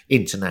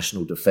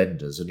 international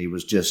defenders, and he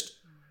was just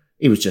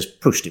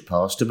pushed it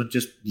past them and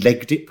just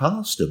legged it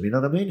past them. You know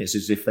what I mean? It's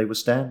as if they were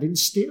standing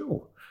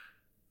still.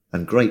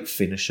 And great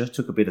finisher.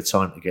 Took a bit of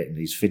time to get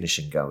his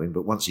finishing going,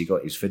 but once he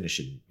got his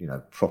finishing, you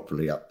know,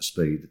 properly up to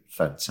speed,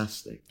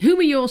 fantastic. Who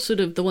were your sort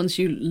of the ones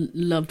you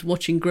loved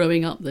watching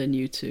growing up? Then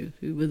you two,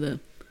 who were the?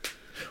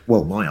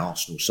 Well, my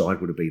Arsenal side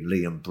would have been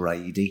Liam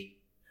Brady.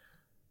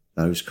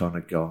 Those kind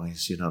of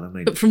guys, you know what I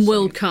mean? But from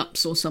World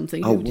Cups or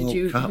something, who did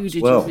you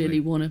really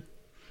want to?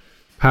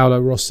 Paolo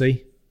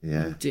Rossi.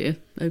 Yeah. Oh dear.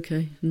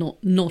 Okay.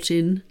 Not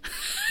in.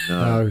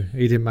 No,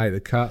 he didn't make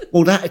the cut.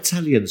 Well, that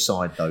Italian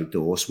side, though,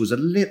 Dorse, was a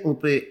little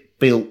bit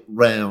built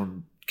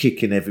round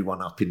kicking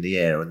everyone up in the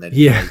air and then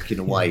breaking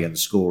away and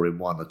scoring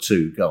one or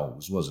two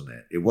goals, wasn't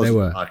it? It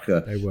wasn't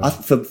They were.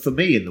 For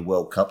me in the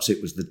World Cups,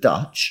 it was the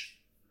Dutch.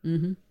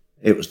 Mm-hmm.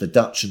 It was the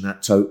Dutch and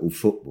that total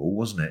football,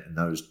 wasn't it? In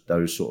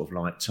those sort of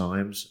like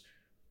times,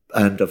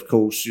 and of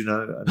course, you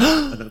know,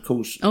 and of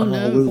course, no.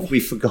 Who have we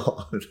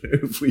forgotten? Who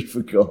have we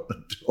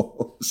forgotten?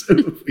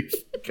 Who have we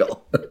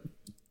forgotten?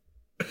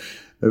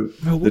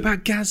 Well, what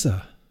about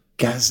Gaza?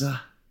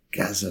 Gaza,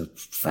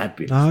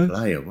 fabulous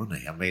player, wasn't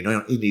he? I mean,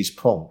 in his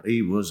pomp,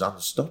 he was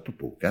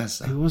unstoppable.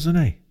 Gaza, he wasn't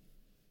he?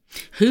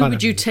 Who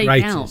would you take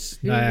out?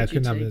 I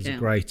couldn't have him as a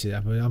greatest. I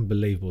mean,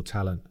 unbelievable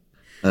talent.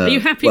 Are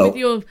you happy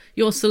with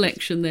your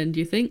selection then,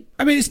 do you think?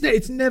 I mean,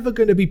 it's never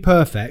going to be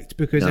perfect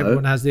because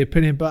everyone has the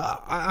opinion,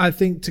 but I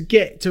think to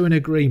get to an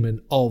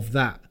agreement of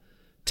that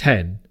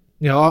 10,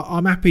 you know,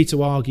 I'm happy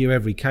to argue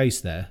every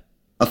case there.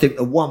 I think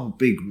the one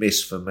big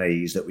miss for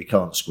me is that we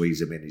can't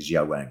squeeze him in is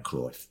Johan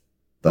Cruyff.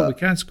 But we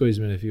can squeeze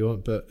him in if you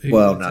want, but who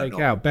take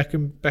out?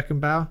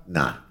 Beckenbauer?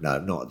 No,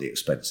 not at the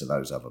expense of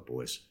those other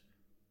boys.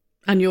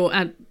 And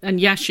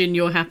Yashin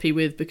you're happy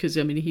with because,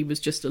 I mean, he was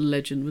just a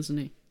legend, wasn't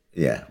he?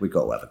 Yeah, we've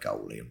got to have a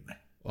goalie, haven't we?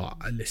 Oh,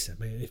 listen,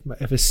 I mean,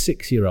 if a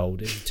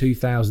 6-year-old in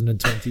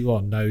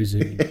 2021 knows who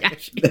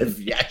Lev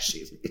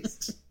Yashin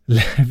is.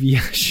 Lev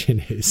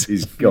Yashin is.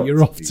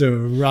 You're off to a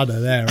runner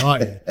there,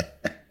 aren't you?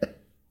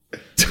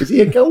 Is he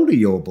a goalie,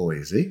 your boy,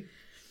 is he?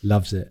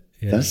 Loves it.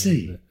 Yeah, does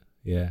he?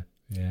 Yeah,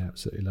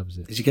 absolutely loves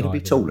it. Is he going to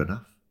be tall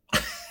enough?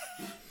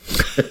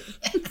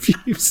 Have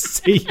you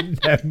seen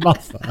their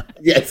mother?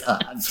 Yes,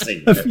 I've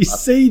seen Have you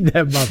seen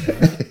their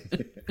mother?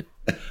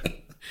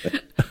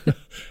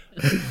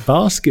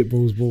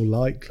 Basketball's more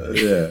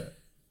likely. Yeah.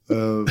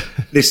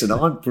 Listen,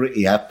 I'm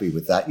pretty happy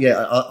with that.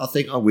 Yeah, I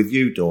think I'm with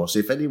you, Dorse.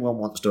 If anyone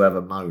wants to have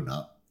a moan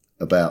up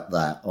about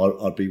that,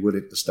 I'd be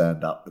willing to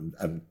stand up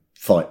and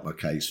fight my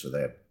case for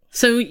them.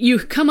 So you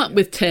come up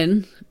with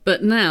 10,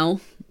 but now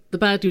the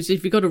bad news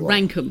is you've got to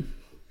rank them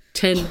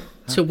 10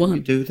 to 1. How do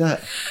you do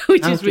that?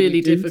 Which is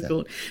really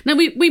difficult. Now,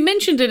 we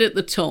mentioned it at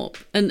the top,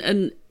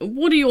 and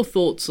what are your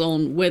thoughts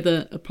on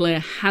whether a player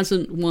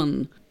hasn't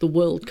won the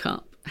World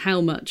Cup?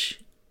 How much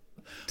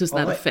does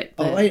that affect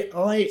their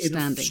I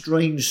standing? In a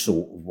strange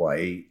sort of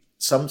way,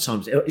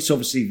 sometimes it's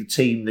obviously the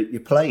team that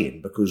you're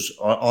playing, because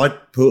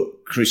I'd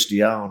put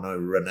Cristiano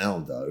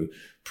Ronaldo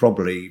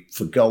probably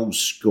for goals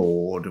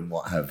scored and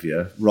what have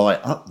you right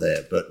up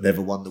there, but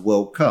never won the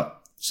World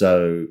Cup.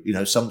 So,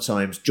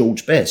 sometimes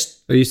George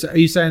Best. Are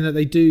you saying that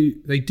they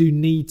do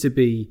need to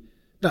be,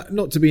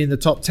 not to be in the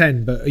top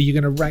 10, but are you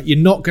going to rank? You're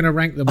not going to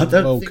rank them in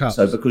the World Cup.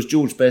 So, because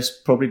George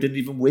Best probably didn't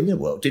even win the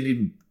World, didn't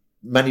even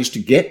manage to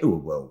get to a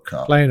World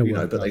Cup. Playing a World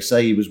Cup. But they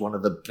say he was one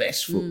of the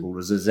best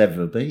footballers there's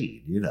ever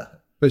been.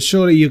 But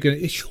surely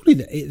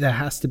that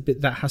has to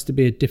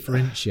be a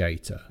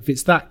differentiator. If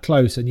it's that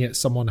close and yet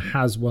someone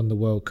has won the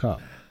World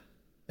Cup.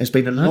 There's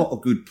been a lot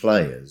of good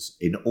players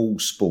in all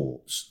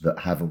sports that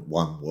haven't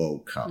won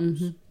World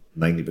Cups,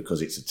 mainly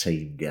because it's a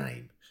team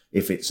game.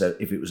 If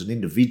it was an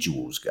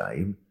individual's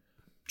game,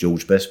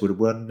 George Best would have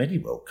won many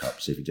World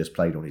Cups if he just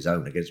played on his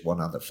own against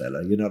one other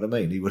fella. You know what I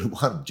mean? He would have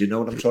won. Do you know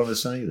what I'm trying to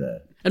say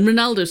there? And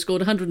Ronaldo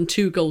scored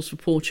 102 goals for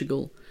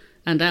Portugal.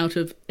 And out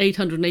of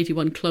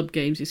 881 club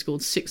games, he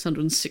scored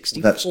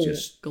 664 That's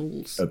just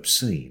goals.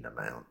 Obscene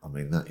amount. I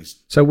mean, that is.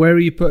 So where are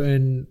you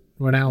putting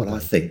Ronaldo? Well, I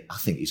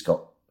think he's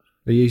got.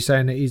 Are you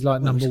saying that he's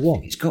like number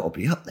one? He's got to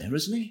be up there,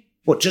 isn't he?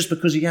 What, just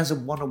because he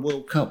hasn't won a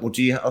World Cup? Or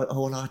do you?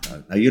 Oh, I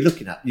don't know. You're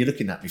looking at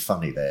me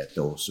funny there,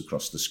 Dawes,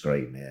 across the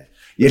screen there.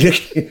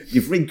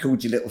 You've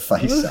wrinkled your little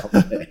face up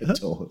there,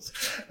 Dawes,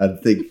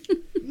 and think.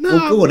 No,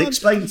 well, go on,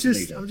 explain to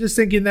me. I'm just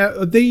thinking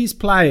that these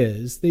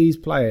players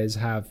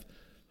have.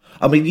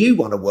 I mean, you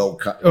won a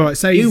World Cup. All right,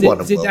 so you won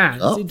a Zidane,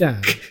 World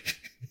Cup.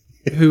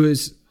 who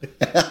is.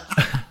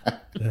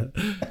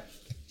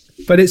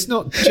 But it's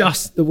not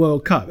just the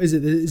World Cup, is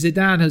it?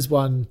 Zidane has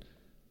won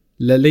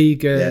La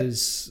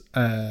Ligas,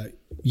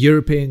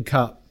 European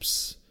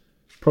Cups,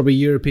 probably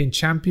European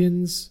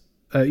Champions,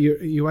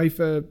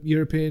 UEFA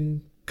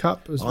European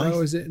Cup as well,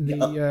 is it? In the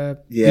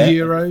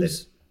Euros.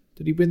 Everything.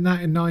 Did he win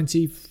that in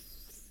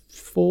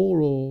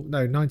 94 or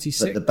no,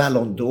 96? But the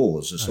Ballon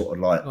d'Ors are sort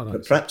of like,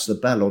 but perhaps the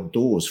Ballon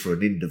d'Ors for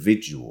an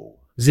individual.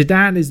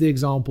 Zidane is the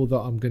example that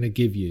I'm going to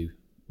give you,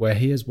 where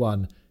he has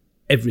won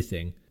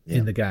everything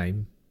in the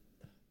game,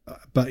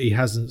 but he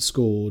hasn't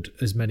scored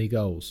as many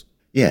goals.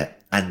 Yeah,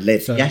 and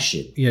Lev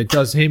Yashin.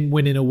 Does him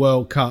winning a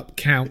World Cup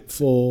count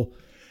for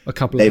a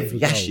couple of goals?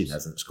 Lev Yashin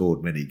hasn't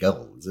scored many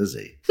goals, has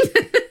he?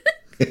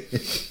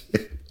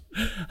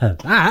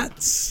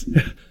 That's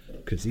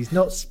because he's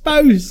not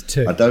supposed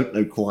to. I don't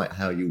know quite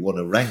how you want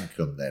to rank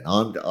them then.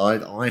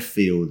 I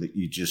feel that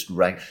you just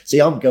rank.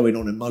 See, I'm going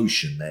on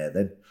emotion there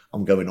then.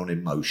 I'm going on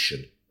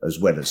emotion as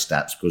well as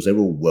stats, because they're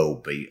all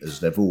world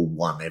beaters. They've all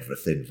won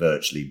everything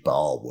virtually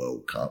bar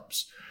World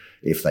Cups.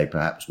 If they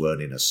perhaps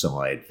weren't in a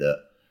side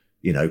that,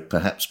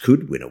 perhaps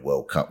could win a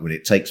World Cup, when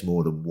it takes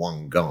more than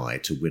one guy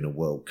to win a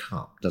World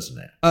Cup, doesn't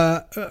it?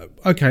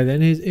 Okay,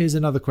 then here's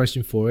another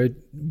question for it.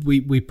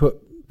 We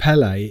put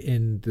Pele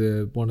in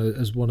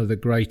as one of the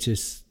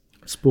greatest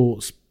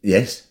sports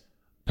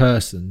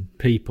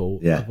people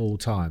of all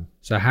time.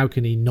 So how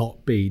can he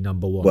not be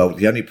number one? Well,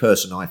 the only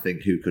person I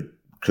think who could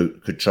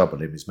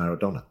trouble him is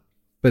Maradona.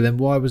 But then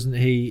why wasn't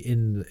he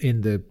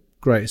in the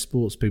greatest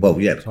sports people?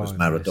 Well, yeah, because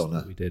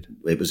Maradona. We did.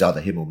 It was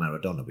either him or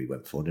Maradona we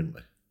went for, didn't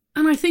we?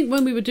 And I think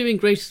when we were doing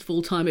Greatest of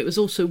All Time, it was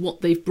also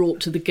what they've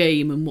brought to the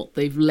game and what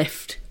they've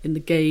left in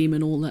the game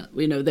and all that.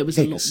 There was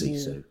a lot more.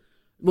 So.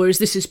 Whereas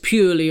this is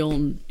purely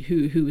on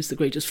who is the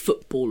greatest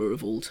footballer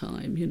of all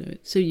time.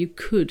 So you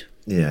could.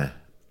 Yeah,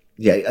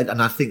 and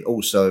I think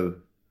also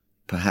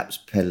perhaps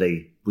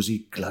Pele, was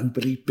he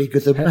globally bigger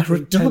than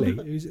Maradona?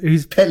 Pele.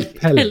 Who's Pele?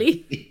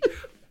 Pele.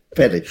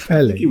 Pele. I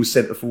think he was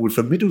centre forward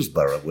for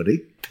Middlesbrough, would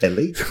he?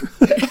 Pele.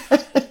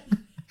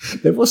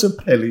 There was a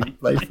Pele who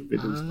played for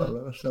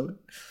Middlesbrough or something.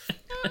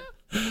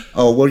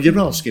 Oh well, you're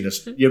asking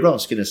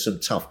us some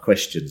tough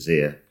questions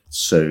here,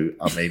 Sue.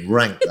 I mean,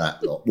 rank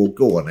that lot. Well,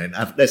 go on then.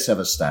 Let's have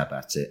a stab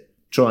at it.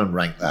 Try and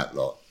rank that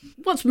lot.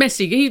 What's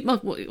Messi?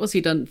 What's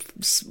he done?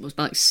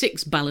 Like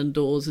 6 Ballon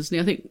d'Ors, isn't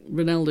he? I think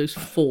Ronaldo's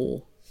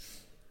 4.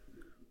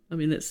 I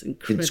mean, that's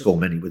incredible. Didn't score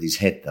many with his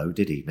head, though,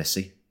 did he,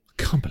 Messi? I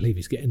can't believe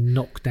he's getting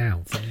knocked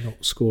down for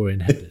not scoring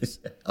headers.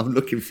 I'm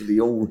looking for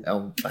the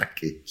all-round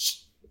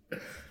package.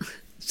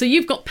 So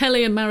you've got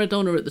Pele and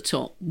Maradona at the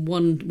top,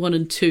 1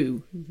 and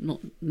 2, not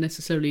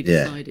necessarily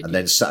decided. I'm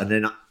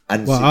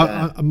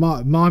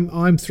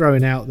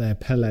throwing out there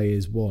Pele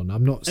is 1.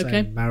 I'm not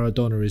saying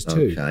Maradona is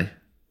 2.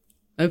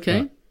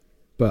 Okay.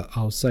 But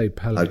I'll say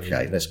Pele.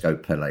 Okay, let's go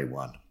Pele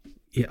 1.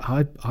 Yeah,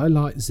 I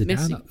like Zidane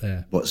Messi. Up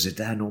there. What,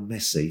 Zidane or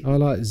Messi? I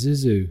like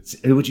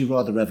Zizou. Who would you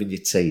rather have in your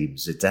team,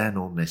 Zidane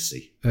or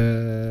Messi?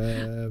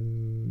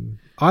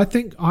 I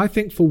think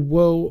for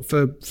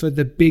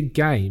the big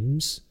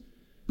games,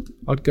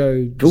 I'd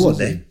go. Go on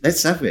then,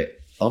 let's have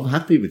it. I'm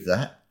happy with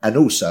that. And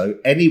also,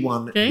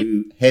 anyone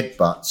who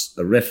headbutts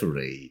the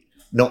referee.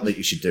 Not that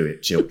you should do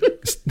it, children.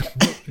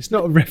 It's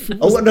not a referee.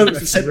 Oh no,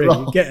 it's a centre.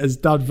 Get us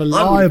done for I'm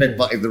libel.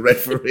 headbutting the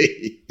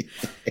referee.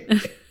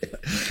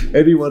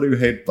 Anyone who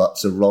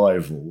headbutts a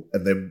rival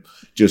and then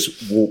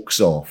just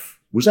walks off.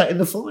 Was that in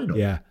the final?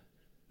 Yeah.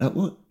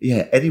 What?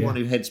 Yeah. Anyone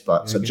who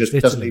headbutts and just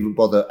doesn't even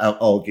bother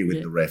arguing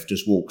with the ref,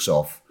 just walks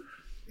off.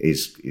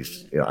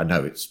 is I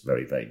know it's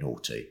very, very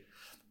naughty,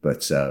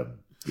 but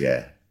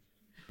yeah.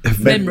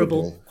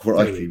 Memorable.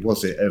 Crikey,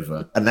 was it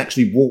ever? And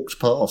actually walked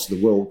past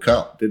the World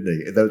Cup, didn't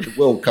he? The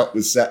World Cup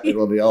was sat there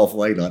on the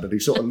halfway line, and he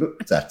sort of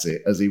looked at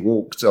it as he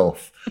walked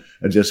off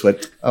and just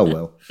went, oh,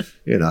 well,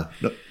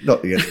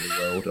 not the end of the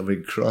world. I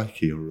mean,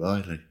 crikey,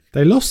 O'Reilly.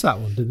 They lost that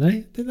one, didn't they?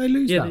 Didn't they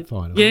lose that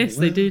final? Yes,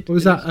 they did. Or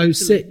was that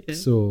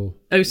 06 or?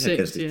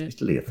 06, yeah.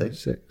 Italy, I think.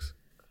 06.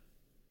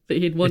 But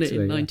he'd won it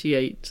in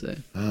 98, so.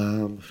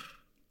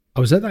 I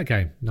was at that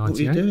game, 98. What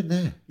were you doing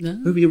there? No.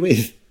 Who were you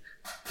with?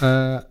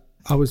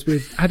 I was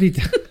with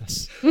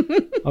Adidas.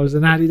 I was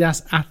an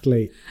Adidas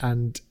athlete,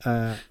 and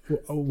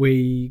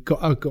we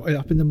got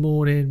up in the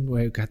morning.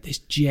 We got this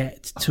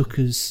jet, took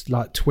us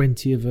like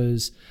 20 of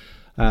us.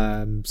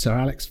 Sir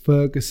Alex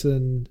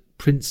Ferguson,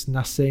 Prince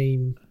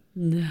Nassim.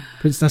 No.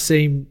 Prince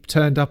Nassim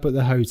turned up at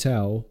the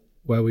hotel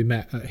where we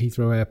met at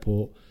Heathrow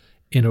Airport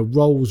in a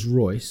Rolls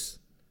Royce,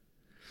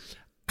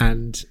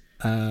 and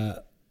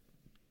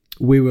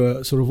we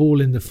were sort of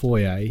all in the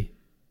foyer.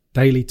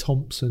 Daley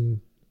Thompson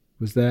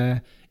was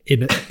there.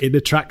 In a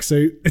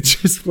tracksuit,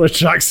 just for a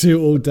tracksuit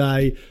all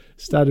day,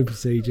 standard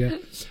procedure.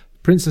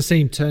 Prince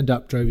Nassim turned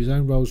up, drove his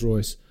own Rolls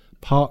Royce,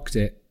 parked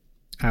it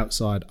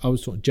outside. I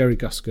was talking, Jerry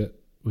Guscott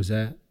was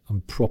there. I'm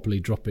properly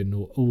dropping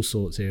all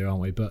sorts here, aren't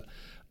we? But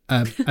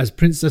as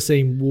Prince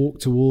Nassim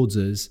walked towards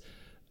us,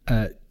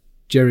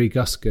 Jerry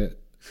Guscott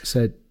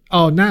said,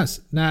 "Oh,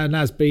 Naz,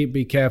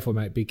 be careful,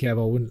 mate. Be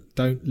careful.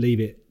 Don't leave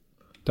it.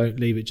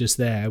 Don't leave it just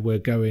there. We're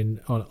going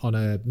on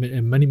a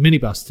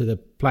minibus to the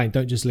plane.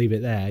 Don't just leave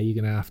it there.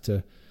 You're going to have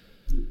to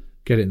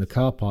get it in the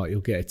car park.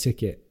 You'll get a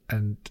ticket."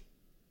 And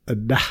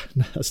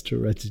Naz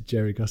read to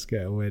Jerry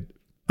Guscott and went,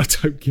 "I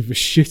don't give a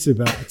shit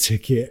about a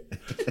ticket.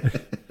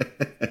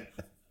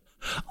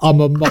 I'm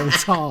a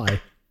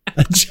multi."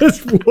 And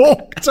just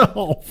walked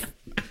off.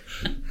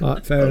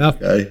 Right, fair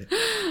enough. Okay.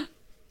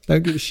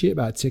 Don't give a shit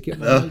about a ticket.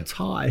 I'm a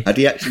multi. Had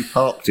he actually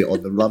parked it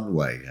on the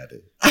runway,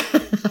 had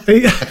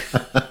he?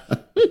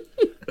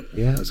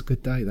 Yeah, that was a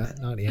good day, that,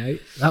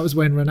 98. That was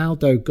when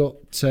Ronaldo got,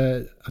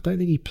 I don't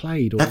think he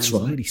played, or That's he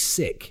was right. really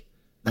sick.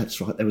 That's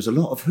right. There was a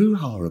lot of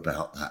hoo-ha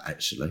about that,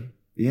 actually.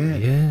 Yeah.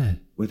 Yeah.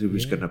 Whether he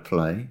was going to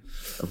play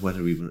and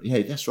whether he was...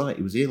 Yeah, that's right.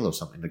 He was ill or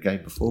something the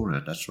game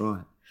beforehand. That's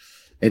right.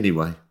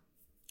 Anyway.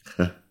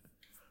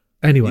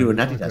 Anyway. You were an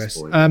Adidas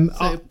boy.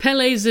 So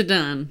Pele,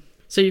 Zidane.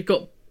 So you've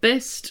got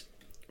best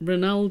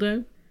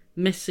Ronaldo,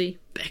 Messi,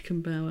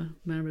 Beckenbauer,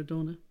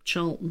 Maradona,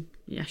 Charlton,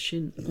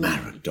 Yashin.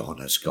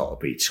 Maradona's got to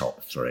be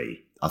top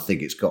three. I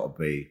think it's got to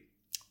be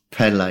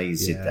Pele,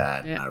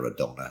 Zidane,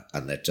 Maradona,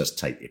 and then just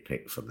take your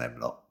pick from them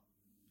lot.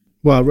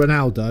 Well,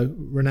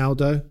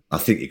 Ronaldo. I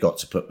think you got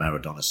to put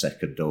Maradona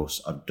second,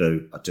 Dawes. I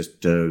do. I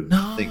just do. No.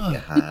 I think you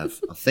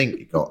have. I think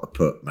you got to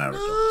put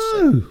Maradona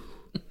second.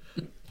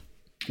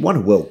 Won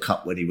a World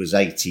Cup when he was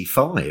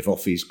 85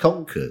 off his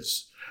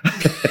conkers.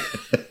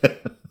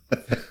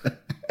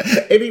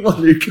 Anyone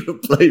who can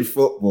play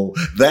football,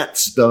 that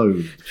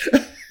stone.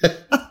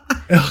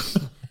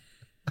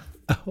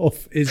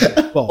 Off his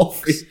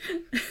box.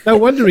 No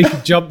wonder he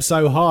could jump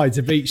so high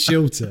to beat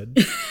Shilton.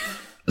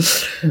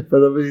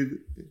 But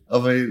I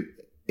mean,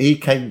 he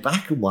came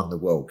back and won the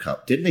World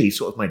Cup, didn't he? He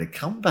sort of made a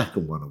comeback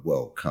and won a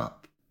World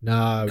Cup.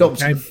 No,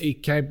 he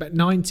came back.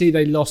 90,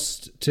 they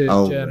lost to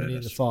Germany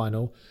in the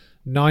final.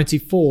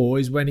 94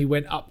 is when he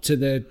went up to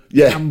the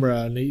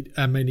camera and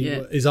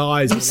his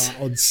eyes were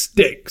like on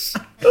sticks.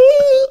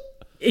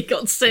 He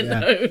got sent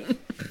home.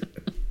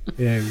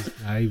 Yeah,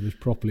 he was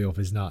properly off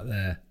his nut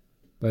there.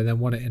 But then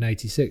won it in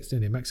 86,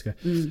 didn't he, Mexico?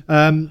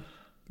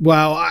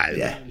 Well,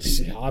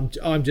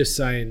 I'm just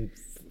saying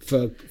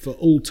for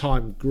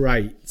all-time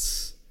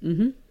greats.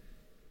 Mm-hmm.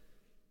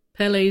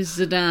 Pele,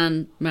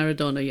 Zidane,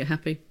 Maradona, you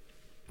happy?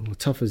 Well,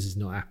 Tuffers is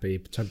not happy.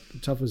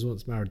 Tuffers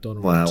wants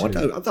Maradona. Well,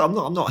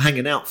 I'm not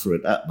hanging out for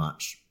it that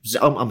much.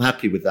 I'm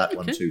happy with that.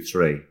 1, 2,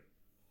 3.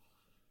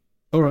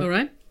 All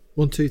right.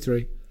 1, 2,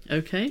 3.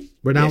 Okay.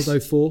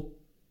 Ronaldo 4.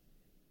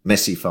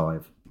 Messi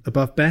 5.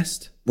 Above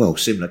best. Well,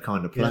 similar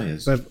kind of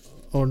players. Above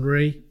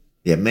Henry.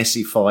 Yeah,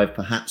 Messi 5,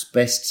 perhaps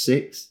best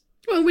 6.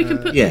 Well, we can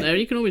put them there.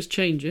 You can always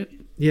change it.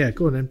 Yeah,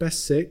 go on then.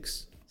 Best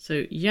 6.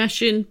 So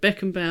Yashin,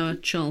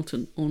 Beckenbauer,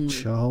 Charlton, Henry.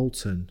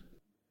 Charlton.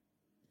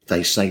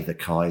 They say the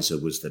Kaiser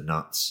was the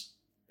nuts.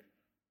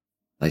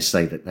 They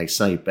say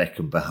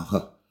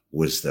Beckenbauer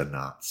was the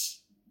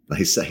nuts.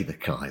 They say the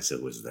Kaiser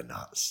was the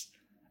nuts.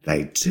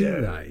 They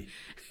do. They?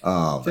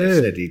 Oh,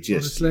 they said he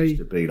just used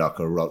to be like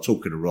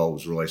talking to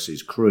Rolls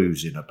Royces,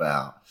 cruising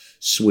about,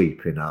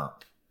 sweeping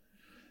up.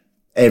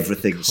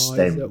 Everything Kaiser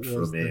stemmed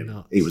from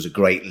him. He was a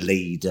great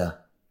leader.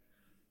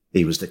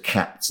 He was the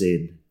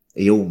captain.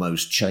 He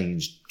almost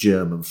changed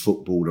German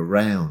football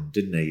around,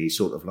 didn't he? He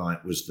sort of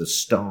like was the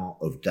start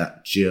of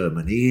that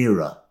German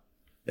era,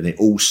 and it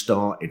all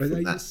started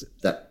from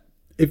that.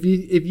 If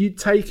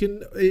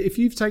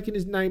you've taken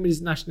his name and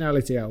his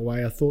nationality out of the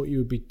way, I thought you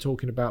would be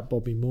talking about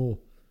Bobby Moore.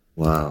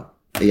 Wow,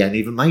 he ain't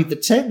even made the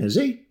 10, has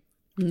he?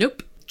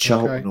 Nope.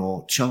 Charlton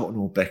or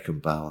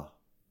Beckenbauer.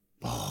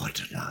 Oh,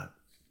 I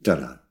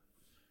don't know.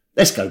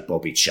 Let's go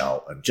Bobby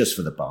Charlton, just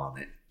for the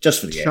Barnet,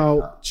 just for the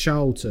haircut.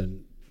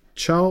 Charlton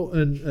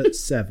at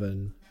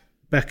 7,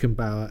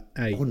 Beckenbauer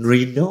 8.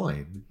 Henri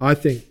 9. I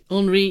think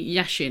Henri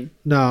Yashin.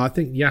 No, I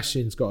think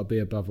Yashin's got to be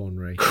above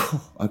Henri.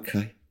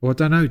 Okay. Well, I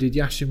don't know. Did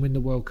Yashin win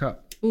the World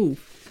Cup? Ooh,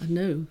 I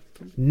know.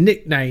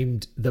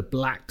 Nicknamed the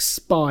Black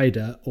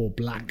Spider or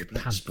Black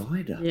Panther.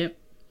 Spider. Yep.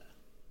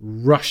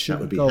 Russian.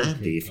 That would be goalkeeper.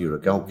 handy if you're a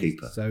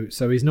goalkeeper.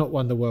 So he's not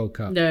won the World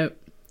Cup. No,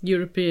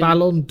 European.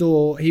 Ballon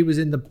d'Or. He was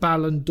in the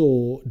Ballon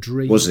d'Or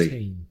dream Was he?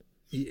 team.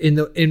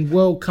 In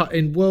World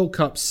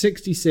Cup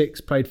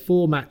 66, played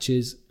 4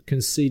 matches,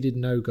 conceded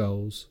no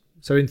goals.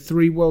 So in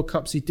 3 World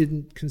Cups he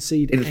didn't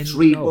concede any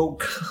 3 goals. World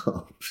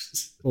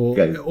Cups.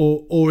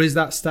 Or is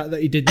that stat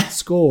that he didn't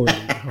score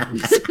any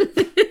goals?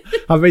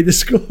 I mean, the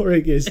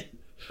scoring is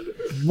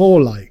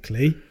more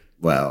likely.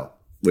 Well,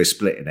 we're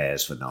splitting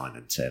hairs for 9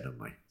 and 10,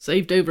 aren't we?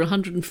 Saved over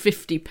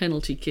 150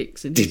 penalty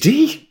kicks. Did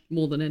he?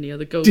 More than any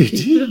other goalkeeper. Did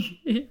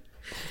he?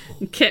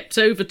 And kept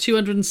over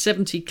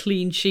 270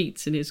 clean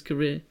sheets in his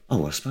career.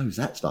 Oh, I suppose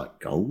that's like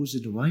goals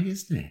in a way,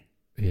 isn't it?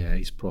 Yeah,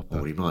 he's proper.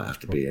 Oh, he might have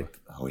to be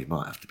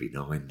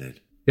 9 then.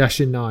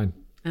 Yashin 9.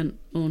 And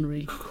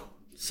Henri.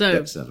 So,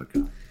 Let's have a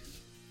go.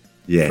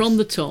 Yes. from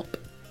the top,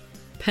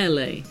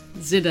 Pele,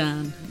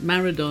 Zidane,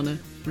 Maradona,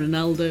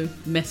 Ronaldo,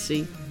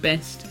 Messi,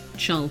 Best,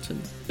 Charlton,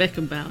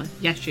 Beckenbauer,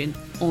 Yashin,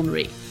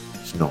 Henri.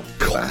 It's not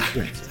bad.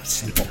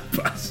 That's not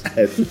bad.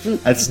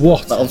 That's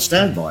What? But I'll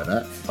stand by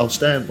that.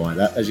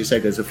 As you say,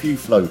 there's a few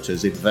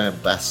floaters in Van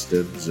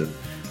Bastens and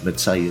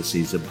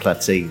Mateuses and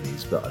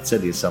Platinis, but I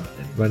tell you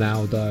something,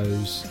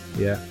 Ronaldo's.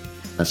 Yeah.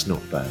 that's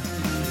not bad.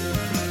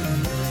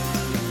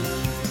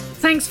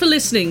 Thanks for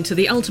listening to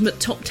the Ultimate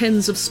Top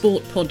Tens of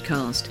Sport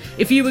podcast.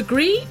 If you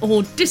agree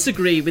or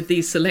disagree with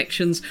these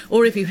selections,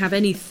 or if you have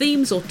any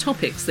themes or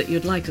topics that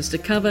you'd like us to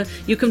cover,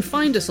 you can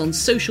find us on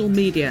social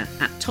media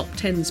at Top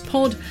Tens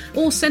Pod,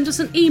 or send us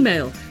an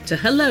email to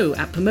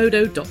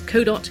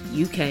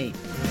hello@pomodo.co.uk.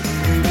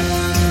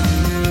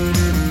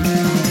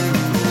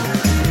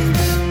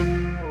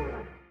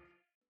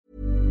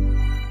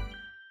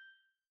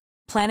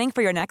 Planning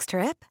for your next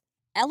trip?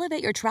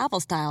 Elevate your travel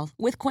style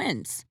with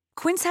Quince.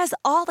 Quince has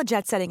all the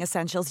jet-setting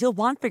essentials you'll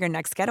want for your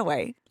next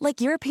getaway,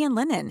 like European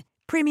linen,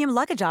 premium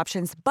luggage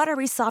options,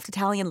 buttery soft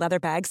Italian leather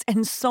bags,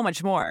 and so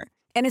much more.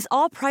 And is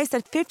all priced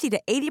at 50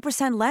 to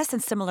 80% less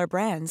than similar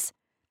brands.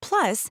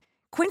 Plus,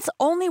 Quince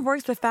only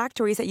works with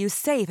factories that use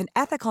safe and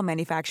ethical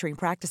manufacturing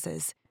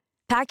practices.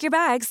 Pack your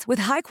bags with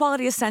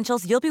high-quality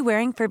essentials you'll be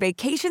wearing for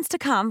vacations to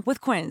come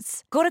with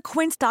Quince. Go to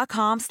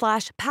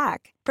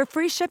quince.com/pack for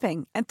free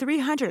shipping and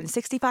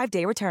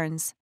 365-day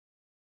returns.